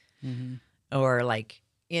it or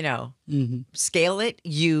scale it,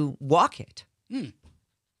 you walk it.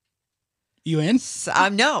 You in?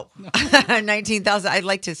 No. 19,000. I'd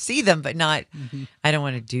like to see them, but not, I don't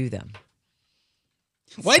want to do them.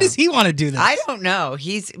 Why does he want to do this? I don't know.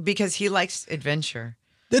 Because he likes adventure.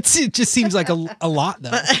 It just seems like a lot,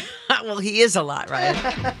 though. Well, he is a lot, right?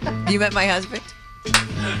 You met my husband?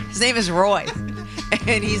 His name is Roy,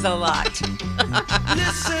 and he's a lot.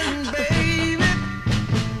 Listen, baby,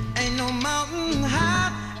 ain't no mountain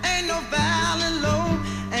high, ain't no valley low,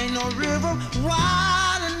 ain't no river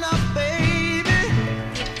wide enough, baby.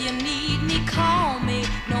 If you need me, call me,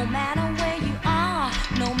 no matter where you are,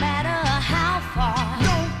 no matter how far.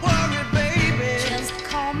 Don't worry, baby, just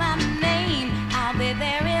call my name, I'll be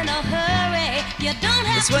there in a hurry. You don't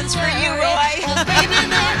have to worry. This one's for you, Roy. 'Cause baby,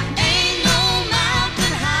 there ain't no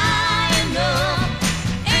mountain high enough,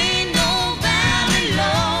 ain't no valley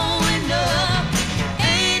low enough,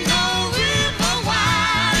 ain't no river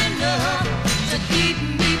wide enough to keep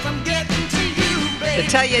me from getting to you, baby. To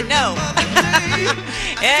tell you no.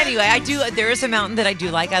 Anyway, there is a mountain that I do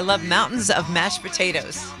like. I love mountains of mashed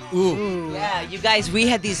potatoes. Ooh. Yeah, you guys, we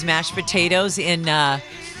had these mashed potatoes in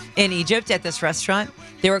Egypt at this restaurant.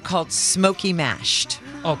 They were called smoky mashed.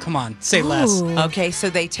 Oh, come on. Say less. Okay,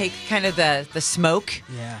 so they take kind of the smoke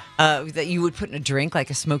that you would put in a drink,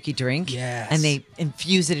 like a smoky drink, and they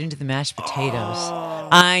infuse it into the mashed potatoes.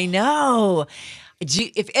 I know.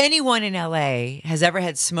 If anyone in LA has ever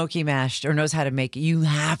had smoky mashed or knows how to make it, you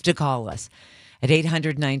have to call us at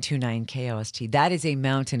 800-929-KOST. That is a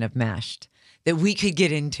mountain of mashed that we could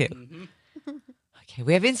get into. Okay,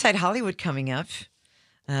 we have Inside Hollywood coming up.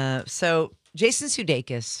 So Jason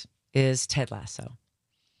Sudeikis is Ted Lasso.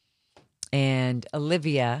 And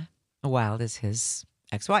Olivia Wilde is his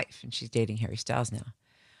ex-wife, and she's dating Harry Styles now.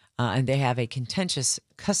 And they have a contentious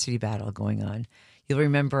custody battle going on. You'll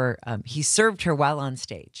remember he served her while on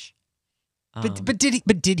stage. But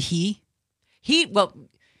did he?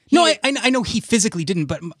 No, I know he physically didn't,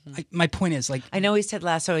 but my point is, like, I know he's Ted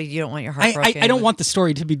Lasso. You don't want your heart broken. I don't want the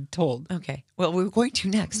story to be told. Okay. Well, we're going to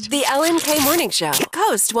next. The Ellen K Morning Show.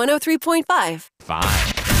 Coast 103.5.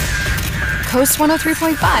 5. Coast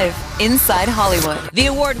 103.5, Inside Hollywood. The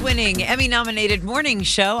award-winning, Emmy-nominated morning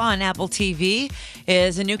show on Apple TV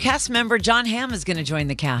is a new cast member. John Hamm is going to join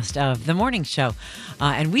the cast of the morning show.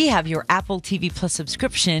 And we have your Apple TV Plus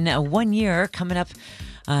subscription 1 year coming up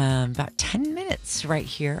about 10 minutes right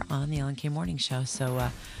here on the Ellen K Morning Show.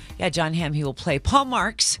 So, John Hamm, he will play Paul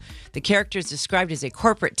Marks. The character is described as a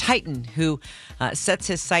corporate titan who sets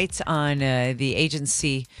his sights on the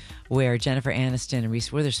agency where Jennifer Aniston and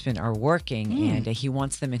Reese Witherspoon are working, and he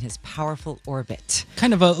wants them in his powerful orbit.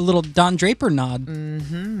 Kind of a little Don Draper nod.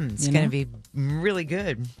 It's going to be really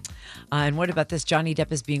good. And what about this? Johnny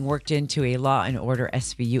Depp is being worked into a Law & Order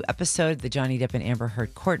SVU episode, the Johnny Depp and Amber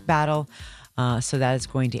Heard court battle. So that is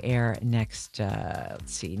going to air next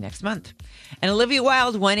month. And Olivia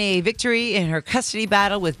Wilde won a victory in her custody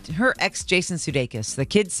battle with her ex, Jason Sudeikis. The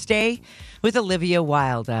kids stay with Olivia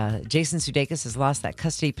Wilde. Jason Sudeikis has lost that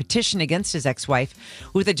custody petition against his ex-wife,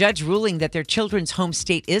 with a judge ruling that their children's home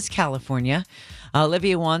state is California.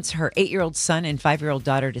 Olivia wants her 8-year-old son and 5-year-old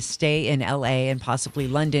daughter to stay in L.A. and possibly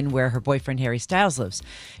London, where her boyfriend Harry Styles lives.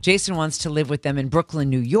 Jason wants to live with them in Brooklyn,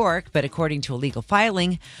 New York, but according to a legal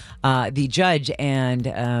filing, the judge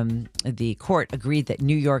and the court agreed that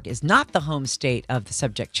New York is not the home state of the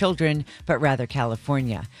subject children, but rather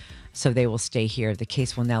California. So they will stay here. The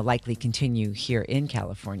case will now likely continue here in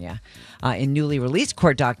California. In newly released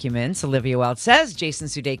court documents, Olivia Wilde says Jason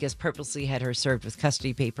Sudeikis purposely had her served with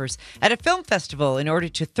custody papers at a film festival in order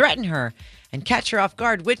to threaten her and catch her off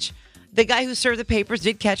guard, which the guy who served the papers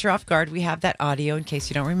did catch her off guard. We have that audio in case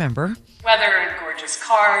you don't remember. Weather and gorgeous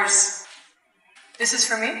cars. This is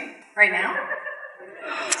for me right now.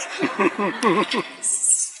 This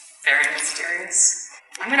is very mysterious.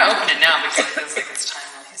 I'm going to open it now because it feels like it's time.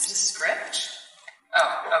 Is this script?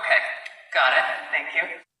 Oh, okay. Got it. Thank you.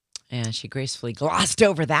 And she gracefully glossed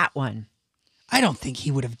over that one. I don't think he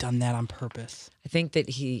would have done that on purpose. I think that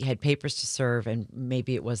he had papers to serve, and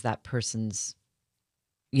maybe it was that person's,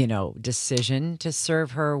 decision to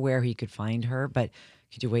serve her where he could find her. But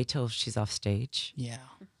could you wait till she's off stage? Yeah.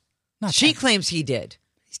 She claims he did.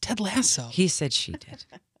 He's Ted Lasso. He said she did.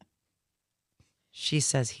 She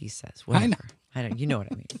says he says. Whatever. I know. You know what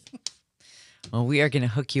I mean. Well, we are going to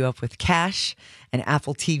hook you up with cash and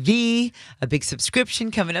Apple TV, a big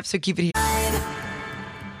subscription coming up, so keep it here.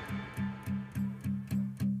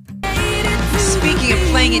 Speaking of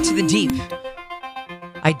playing it to the deep,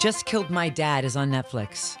 I Just Killed My Dad is on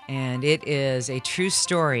Netflix, and it is a true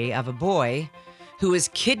story of a boy who was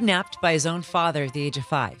kidnapped by his own father at the age of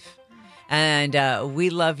 5. And we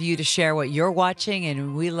love you to share what you're watching,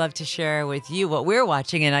 and we love to share with you what we're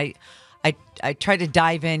watching. And I tried to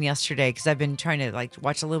dive in yesterday because I've been trying to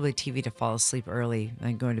watch a little bit of TV to fall asleep early.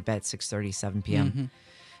 I'm going to bed at 6:30, 7 p.m. Mm-hmm.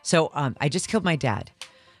 So I Just Killed My Dad.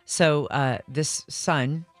 So this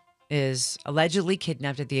son is allegedly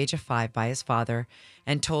kidnapped at the age of 5 by his father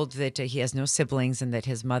and told that he has no siblings and that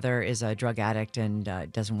his mother is a drug addict and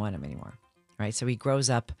doesn't want him anymore. Right? So he grows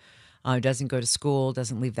up, doesn't go to school,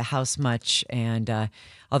 doesn't leave the house much. And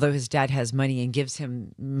although his dad has money and gives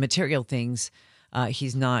him material things,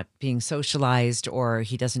 he's not being socialized, or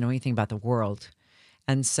he doesn't know anything about the world.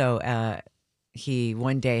 And so he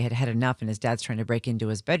one day had had enough, and his dad's trying to break into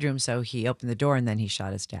his bedroom. So he opened the door, and then he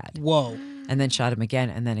shot his dad. Whoa. And then shot him again,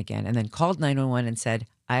 and then called 911 and said,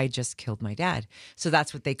 I just killed my dad. So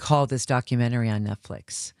that's what they call this documentary on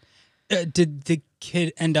Netflix. Did the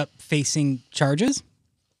kid end up facing charges?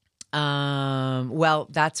 Well,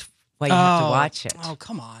 that's why you have to watch it. Oh,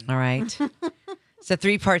 come on. All right. It's a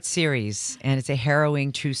 3-part series, and it's a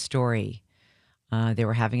harrowing true story. They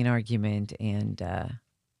were having an argument, and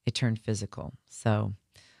it turned physical. So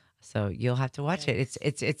you'll have to watch it.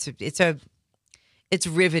 It's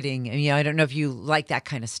riveting. I mean, I don't know if you like that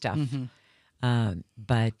kind of stuff.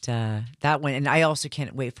 But that one, and I also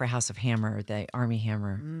can't wait for House of Hammer, the Army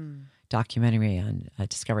Hammer documentary on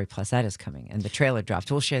Discovery Plus. That is coming, and the trailer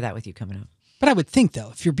dropped. We'll share that with you coming up. But I would think,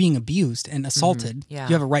 though, if you're being abused and assaulted, Yeah.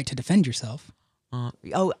 you have a right to defend yourself.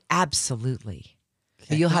 Oh, absolutely.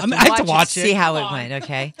 Okay. You'll have to I watch, have to watch see it. how Come it on. went.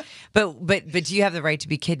 Okay, but do you have the right to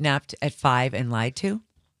be kidnapped at 5 and lied to,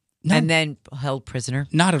 No. and then held prisoner?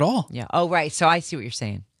 Not at all. Yeah. Oh, right. So I see what you're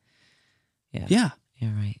saying. Yeah. Yeah.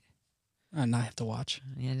 You're right. Now I have to watch.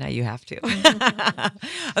 Yeah, now you have to.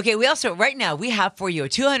 Okay, we also, right now, we have for you a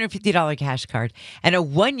 $250 cash card and a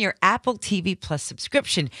 1-year Apple TV Plus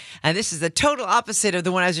subscription. And this is the total opposite of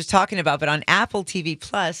the one I was just talking about. But on Apple TV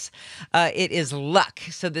Plus, it is luck.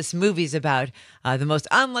 So this movie's about the most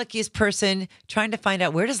unluckiest person trying to find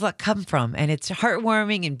out where does luck come from. And it's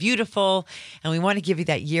heartwarming and beautiful. And we want to give you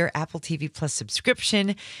that year Apple TV Plus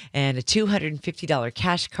subscription and a $250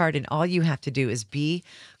 cash card. And all you have to do is be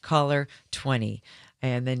caller 20,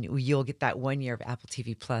 and then you'll get that 1 year of Apple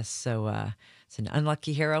TV Plus. So it's an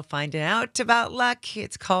unlucky hero finding out about luck.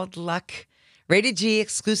 It's called Luck. Rated G,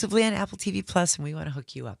 exclusively on Apple TV Plus, and we want to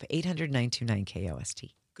hook you up.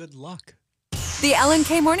 800-929-KOST. Good luck. The Ellen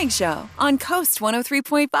K Morning Show on Coast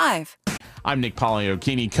 103.5. I'm Nick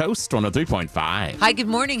Poliokini, Coast 103.5. Hi, good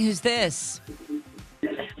morning. Who's this?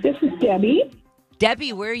 This is Debbie.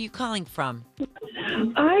 Debbie, where are you calling from?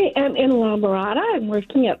 I am in La Mirada. I'm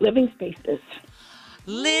working at Living Spaces.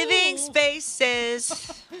 Living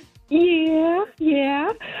Spaces. Yeah.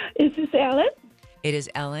 Is this Ellen? It is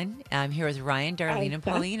Ellen. I'm here with Ryan, Darlene, and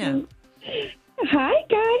Paulina. Hi,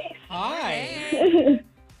 guys. Hi.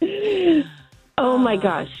 Oh, my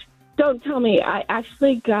gosh. Don't tell me. I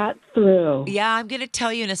actually got through. Yeah, I'm going to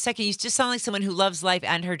tell you in a second. You just sound like someone who loves life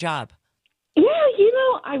and her job. Yeah,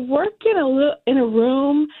 I work in a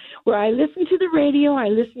room where I listen to the radio. I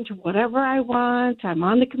listen to whatever I want. I'm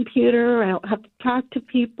on the computer. I don't have to talk to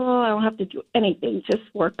people. I don't have to do anything. Just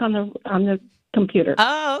work on the computer.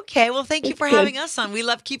 Oh, okay. Well, thank you for having us on. We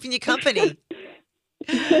love keeping you company.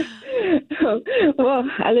 Well,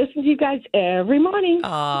 I listen to you guys every morning.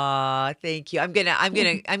 Aw, thank you. I'm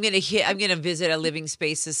gonna visit a Living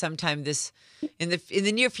Spaces sometime in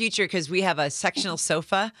the near future, because we have a sectional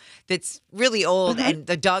sofa that's really old and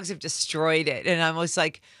the dogs have destroyed it. And I'm always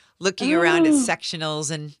like looking around at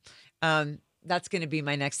sectionals, and that's going to be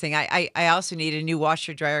my next thing. I also need a new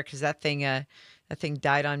washer dryer because that thing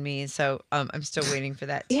died on me. So I'm still waiting for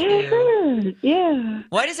that too. Yeah.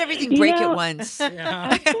 Why does everything break at once?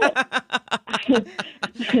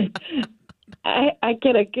 I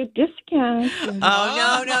get a good discount. Oh,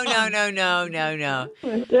 no.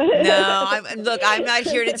 Look, I'm not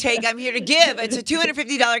here to take, I'm here to give. It's a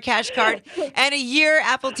 $250 cash card and a year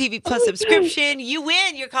Apple TV Plus subscription. You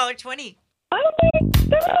win. You're caller 20. Oh my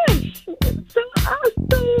gosh. So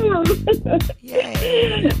awesome.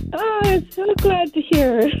 Yay. Oh, I'm so glad to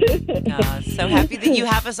hear. So happy that you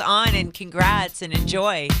have us on, and congrats and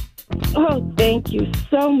enjoy. Oh, thank you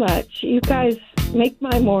so much. You guys make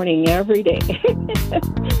my morning every day. It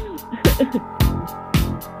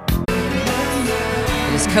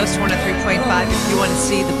is Coast 103.5. If you want to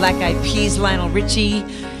see the Black Eyed Peas, Lionel Richie,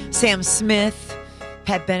 Sam Smith,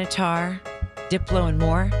 Pat Benatar, Diplo, and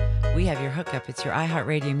more, we have your hookup. It's your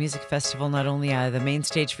iHeartRadio Music Festival, not only the main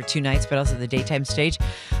stage for 2 nights, but also the daytime stage.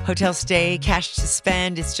 Hotel stay, cash to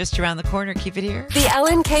spend. It's just around the corner. Keep it here. The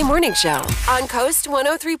Ellen K Morning Show on Coast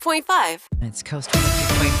 103.5. It's Coast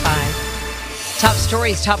 103.5. Top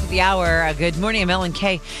stories, top of the hour. Good morning, I'm Ellen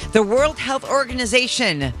K. The World Health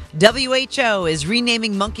Organization, WHO, is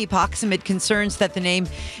renaming monkeypox amid concerns that the name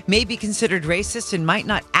may be considered racist and might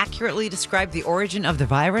not accurately describe the origin of the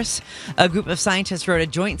virus. A group of scientists wrote a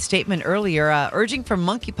joint statement earlier urging for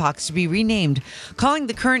monkeypox to be renamed, calling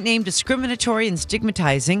the current name discriminatory and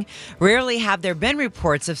stigmatizing. Rarely have there been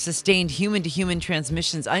reports of sustained human-to-human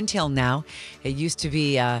transmissions until now. It used to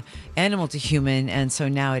be animal to human, and so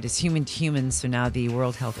now it is human to human. So now the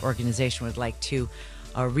World Health Organization would like to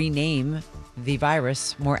rename the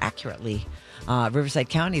virus more accurately. Riverside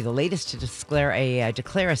County, the latest to declare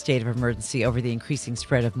a state of emergency over the increasing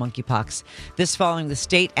spread of monkeypox. This following the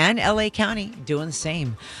state and LA County doing the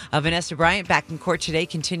same. Vanessa Bryant back in court today,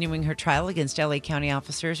 continuing her trial against LA County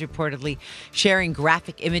officers reportedly sharing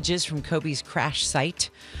graphic images from Kobe's crash site.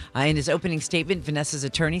 In his opening statement, Vanessa's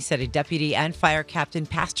attorney said a deputy and fire captain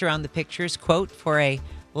passed around the pictures, quote, for a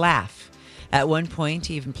laugh. At one point,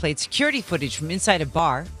 he even played security footage from inside a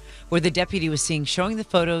bar where the deputy was seen showing the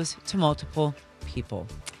photos to multiple people.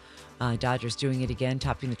 Dodgers doing it again,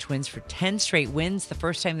 topping the Twins for 10 straight wins, the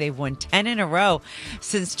first time they've won 10 in a row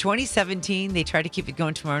since 2017. They try to keep it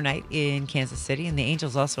going tomorrow night in Kansas City, and the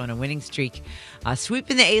Angels also on a winning streak.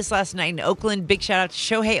 Sweeping the A's last night in Oakland. Big shout out to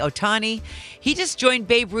Shohei Ohtani. He just joined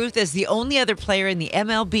Babe Ruth as the only other player in the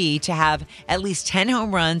MLB to have at least 10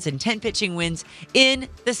 home runs and 10 pitching wins in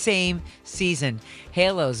the same season.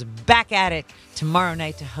 Halo's back at it tomorrow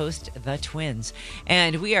night to host the Twins.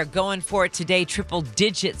 And we are going for it today, triple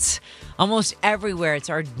digits almost everywhere. It's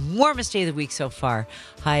our warmest day of the week so far.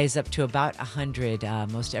 High is up to about 100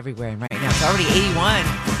 most everywhere. And right now it's already 81.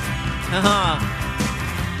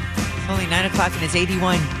 It's only 9 o'clock and it's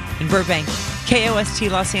 81 in Burbank. KOST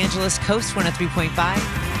Los Angeles, Coast 103.5.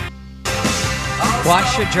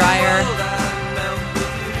 Washer, dryer,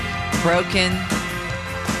 broken,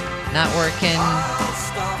 not working.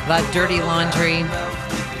 A lot of dirty laundry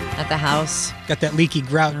at the house. Got that leaky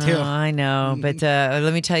grout, too. Oh, I know. But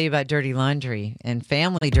let me tell you about dirty laundry and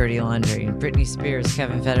family dirty laundry. Britney Spears,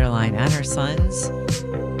 Kevin Federline, and her sons.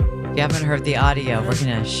 If you haven't heard the audio, we're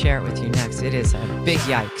going to share it with you next. It is a big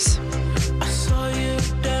yikes.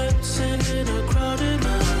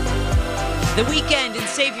 The Weeknd and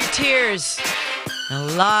Save Your Tears. A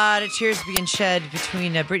lot of tears being shed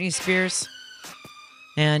between Britney Spears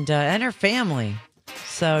and her family.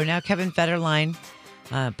 So now Kevin Federline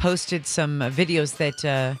posted some videos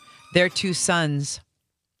that their two sons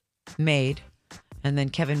made. And then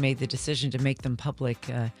Kevin made the decision to make them public.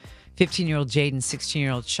 15-year-old Jade and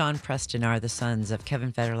 16-year-old Sean Preston are the sons of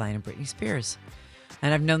Kevin Federline and Britney Spears.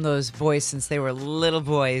 And I've known those boys since they were little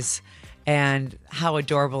boys. And how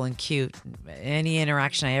adorable and cute. Any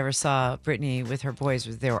interaction I ever saw Britney with her boys,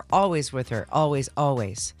 they were always with her. Always,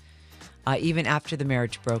 always. Even after the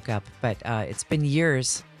marriage broke up. But it's been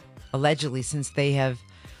years, allegedly, since they have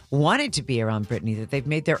wanted to be around Britney, that they've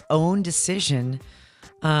made their own decision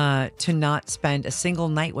to not spend a single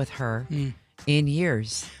night with her in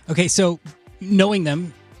years. Okay, so knowing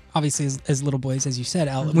them, obviously as little boys, as you said,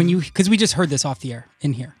 Al, when you, because we just heard this off the air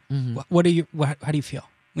in here. How do you feel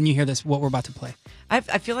when you hear this? What we're about to play? I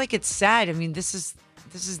feel like it's sad. I mean, this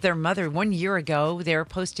is their mother. 1 year ago, they were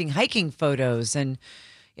posting hiking photos, and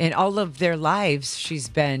in all of their lives, she's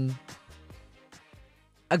been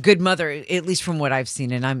a good mother, at least from what I've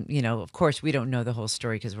seen. And I'm, of course, we don't know the whole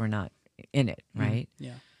story because we're not in it, right?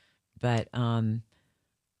 Yeah. But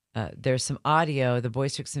there's some audio. The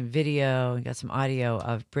boys took some video and got some audio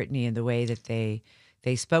of Britney and the way that they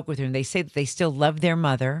spoke with her. And they say that they still love their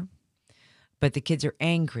mother, but the kids are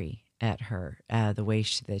angry at her, the way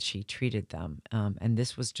that she treated them. And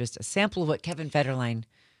this was just a sample of what Kevin Federline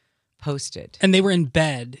posted. And they were in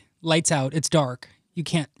bed, lights out, it's dark. You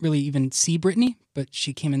can't really even see Britney, but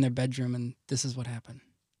she came in their bedroom and this is what happened.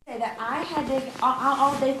 That I had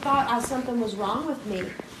to, they thought something was wrong with me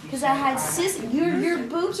because I had your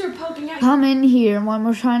boobs are poking out. Come in here when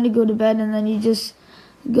we're trying to go to bed, and then you just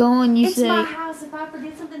go and you It's say, my house. If I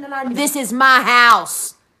forget something, then This is my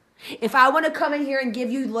house. If I want to come in here and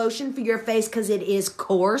give you lotion for your face because it is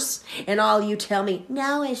coarse, and all you tell me,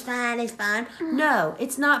 no, it's fine, it's fine. No,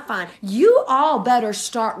 it's not fine. You all better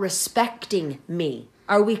start respecting me.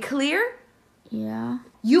 Are we clear? Yeah.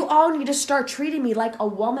 You all need to start treating me like a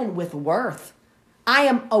woman with worth. I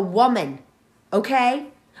am a woman, okay?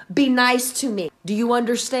 Be nice to me. Do you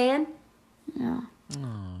understand? Yeah.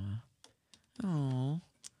 Oh.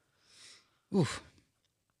 Oof.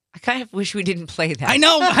 I kind of wish we didn't play that. I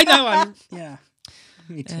know. Yeah.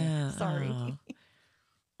 Me too. Sorry.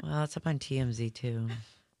 Well, it's up on TMZ too.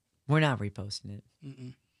 We're not reposting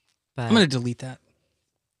it. But I'm going to delete that.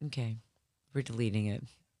 Okay. We're deleting it.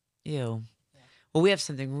 Ew. Well, we have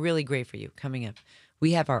something really great for you coming up.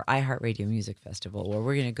 We have our iHeartRadio Music Festival where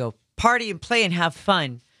we're going to go party and play and have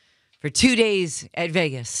fun for 2 days at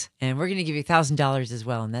Vegas. And we're going to give you $1,000 as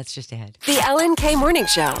well. And that's just ahead. The Ellen K Morning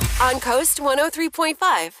Show on Coast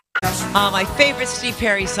 103.5. My favorite Steve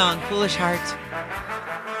Perry song, Foolish Heart.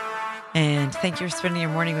 And thank you for spending your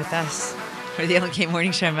morning with us for the Ellen K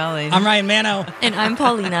Morning Show. I'm Ellen. I'm Ryan Mano. And I'm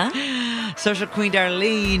Paulina. Social Queen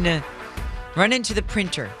Darlene. Run into the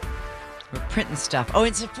printer. We're printing stuff. Oh,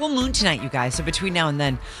 it's a full moon tonight, you guys. So between now and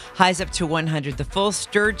then, highs up to 100. The full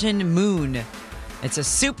sturgeon moon. It's a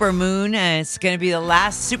super moon, and it's going to be the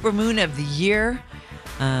last super moon of the year.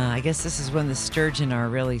 I guess this is when the sturgeon are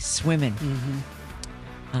really swimming.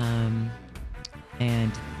 And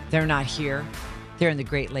they're not here. They're in the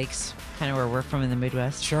Great Lakes, kind of where we're from in the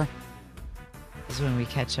Midwest. Sure. This is when we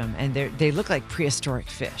catch them. And they look like prehistoric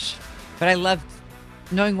fish. But I love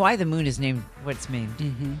knowing why the moon is named what it's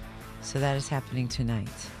named. So that is happening tonight.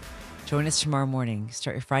 Join us tomorrow morning.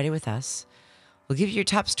 Start your Friday with us. We'll give you your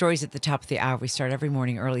top stories at the top of the hour. We start every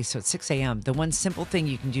morning early, so at 6 a.m. The one simple thing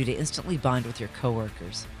you can do to instantly bond with your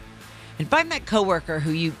coworkers. And find that coworker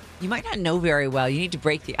who you might not know very well. You need to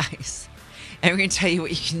break the ice. And we're going to tell you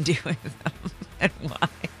what you can do with them and why.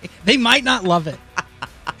 They might not love it,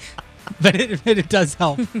 but it does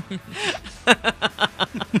help.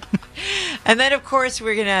 And then, of course,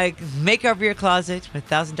 we're going to make over your closet with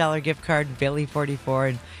 $1,000 gift card, Bailey 44,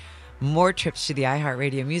 and more trips to the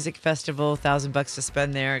iHeartRadio Music Festival, $1,000 to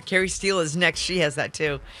spend there. Carrie Steele is next. She has that,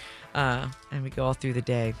 too. And we go all through the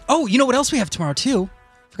day. Oh, you know what else we have tomorrow, too?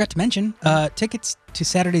 Forgot to mention. Tickets to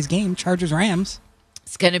Saturday's game, Chargers-Rams.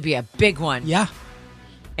 It's going to be a big one. Yeah.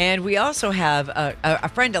 And we also have a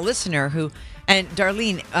friend, a listener who, and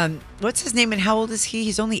Darlene, what's his name and how old is he?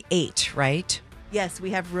 He's only 8, right? Yes, we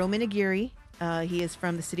have Roman Aguirre. He is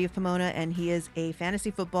from the city of Pomona, and he is a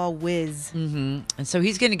fantasy football whiz. Mm-hmm. And so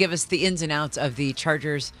he's going to give us the ins and outs of the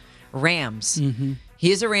Chargers-Rams. Mm-hmm.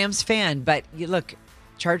 He is a Rams fan, but look,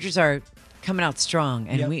 Chargers are coming out strong,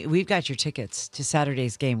 and we've got your tickets to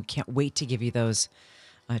Saturday's game. We can't wait to give you those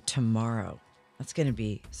tomorrow. That's going to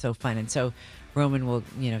be so fun. And so Roman will,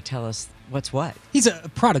 tell us what's what. He's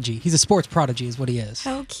a prodigy. He's a sports prodigy is what he is.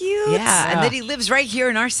 How cute. Yeah, and then he lives right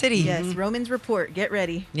here in our city. Yes, Roman's report. Get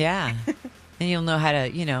ready. Yeah. And you'll know how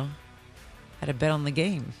to, how to bet on the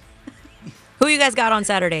game. Who you guys got on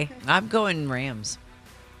Saturday? I'm going Rams.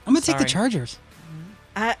 I'm going to take the Chargers.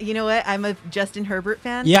 You know what? I'm a Justin Herbert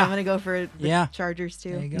fan. Yeah. So I'm going to go for the Chargers,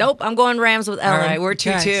 too. Nope, I'm going Rams with Ellen. All right, we're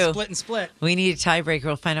 2-2. Split and split. We need a tiebreaker.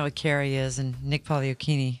 We'll find out what Carrie is and Nick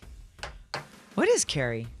Poliokini. What is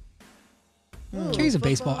Carrie? Carrie's a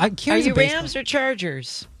baseball. Are Carrie's you a baseball. Rams or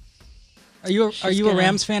Chargers? Are you a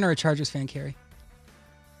Rams fan or a Chargers fan, Carrie?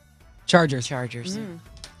 Chargers.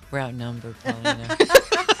 We're outnumbered, Paulina.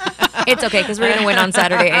 It's okay, because we're going to win on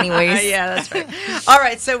Saturday anyways. Yeah, that's right. All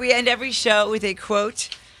right, so we end every show with a quote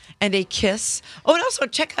and a kiss. Oh, and also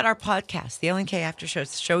check out our podcast, the Ellen K After Show.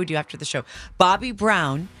 It's the show we do after the show. Bobby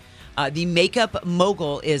Brown, the makeup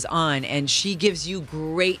mogul, is on, and she gives you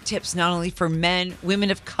great tips, not only for men,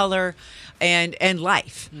 women of color, and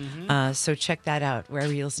life. Mm-hmm. So check that out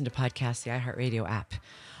wherever you listen to podcasts, the iHeartRadio app.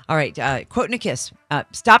 All right, quote and a kiss.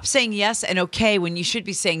 Stop saying yes and okay when you should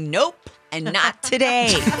be saying nope and not today.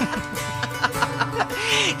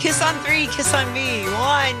 Kiss on 3, kiss on me.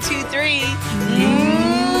 1, 2, 3.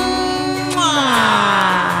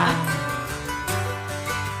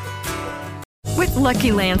 With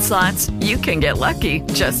Lucky Land Slots, you can get lucky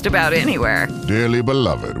just about anywhere. Dearly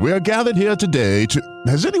beloved, we are gathered here today to...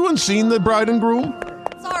 Has anyone seen the bride and groom?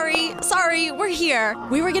 Sorry, we're here.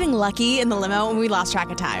 We were getting lucky in the limo and we lost track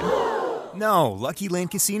of time. No, Lucky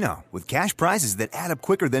Land Casino, with cash prizes that add up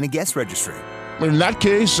quicker than a guest registry. In that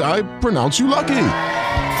case, I pronounce you lucky.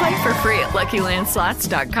 Play for free at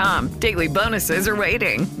LuckyLandSlots.com. Daily bonuses are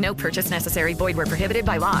waiting. No purchase necessary. Void where prohibited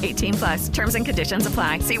by law. 18+. Terms and conditions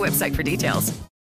apply. See website for details.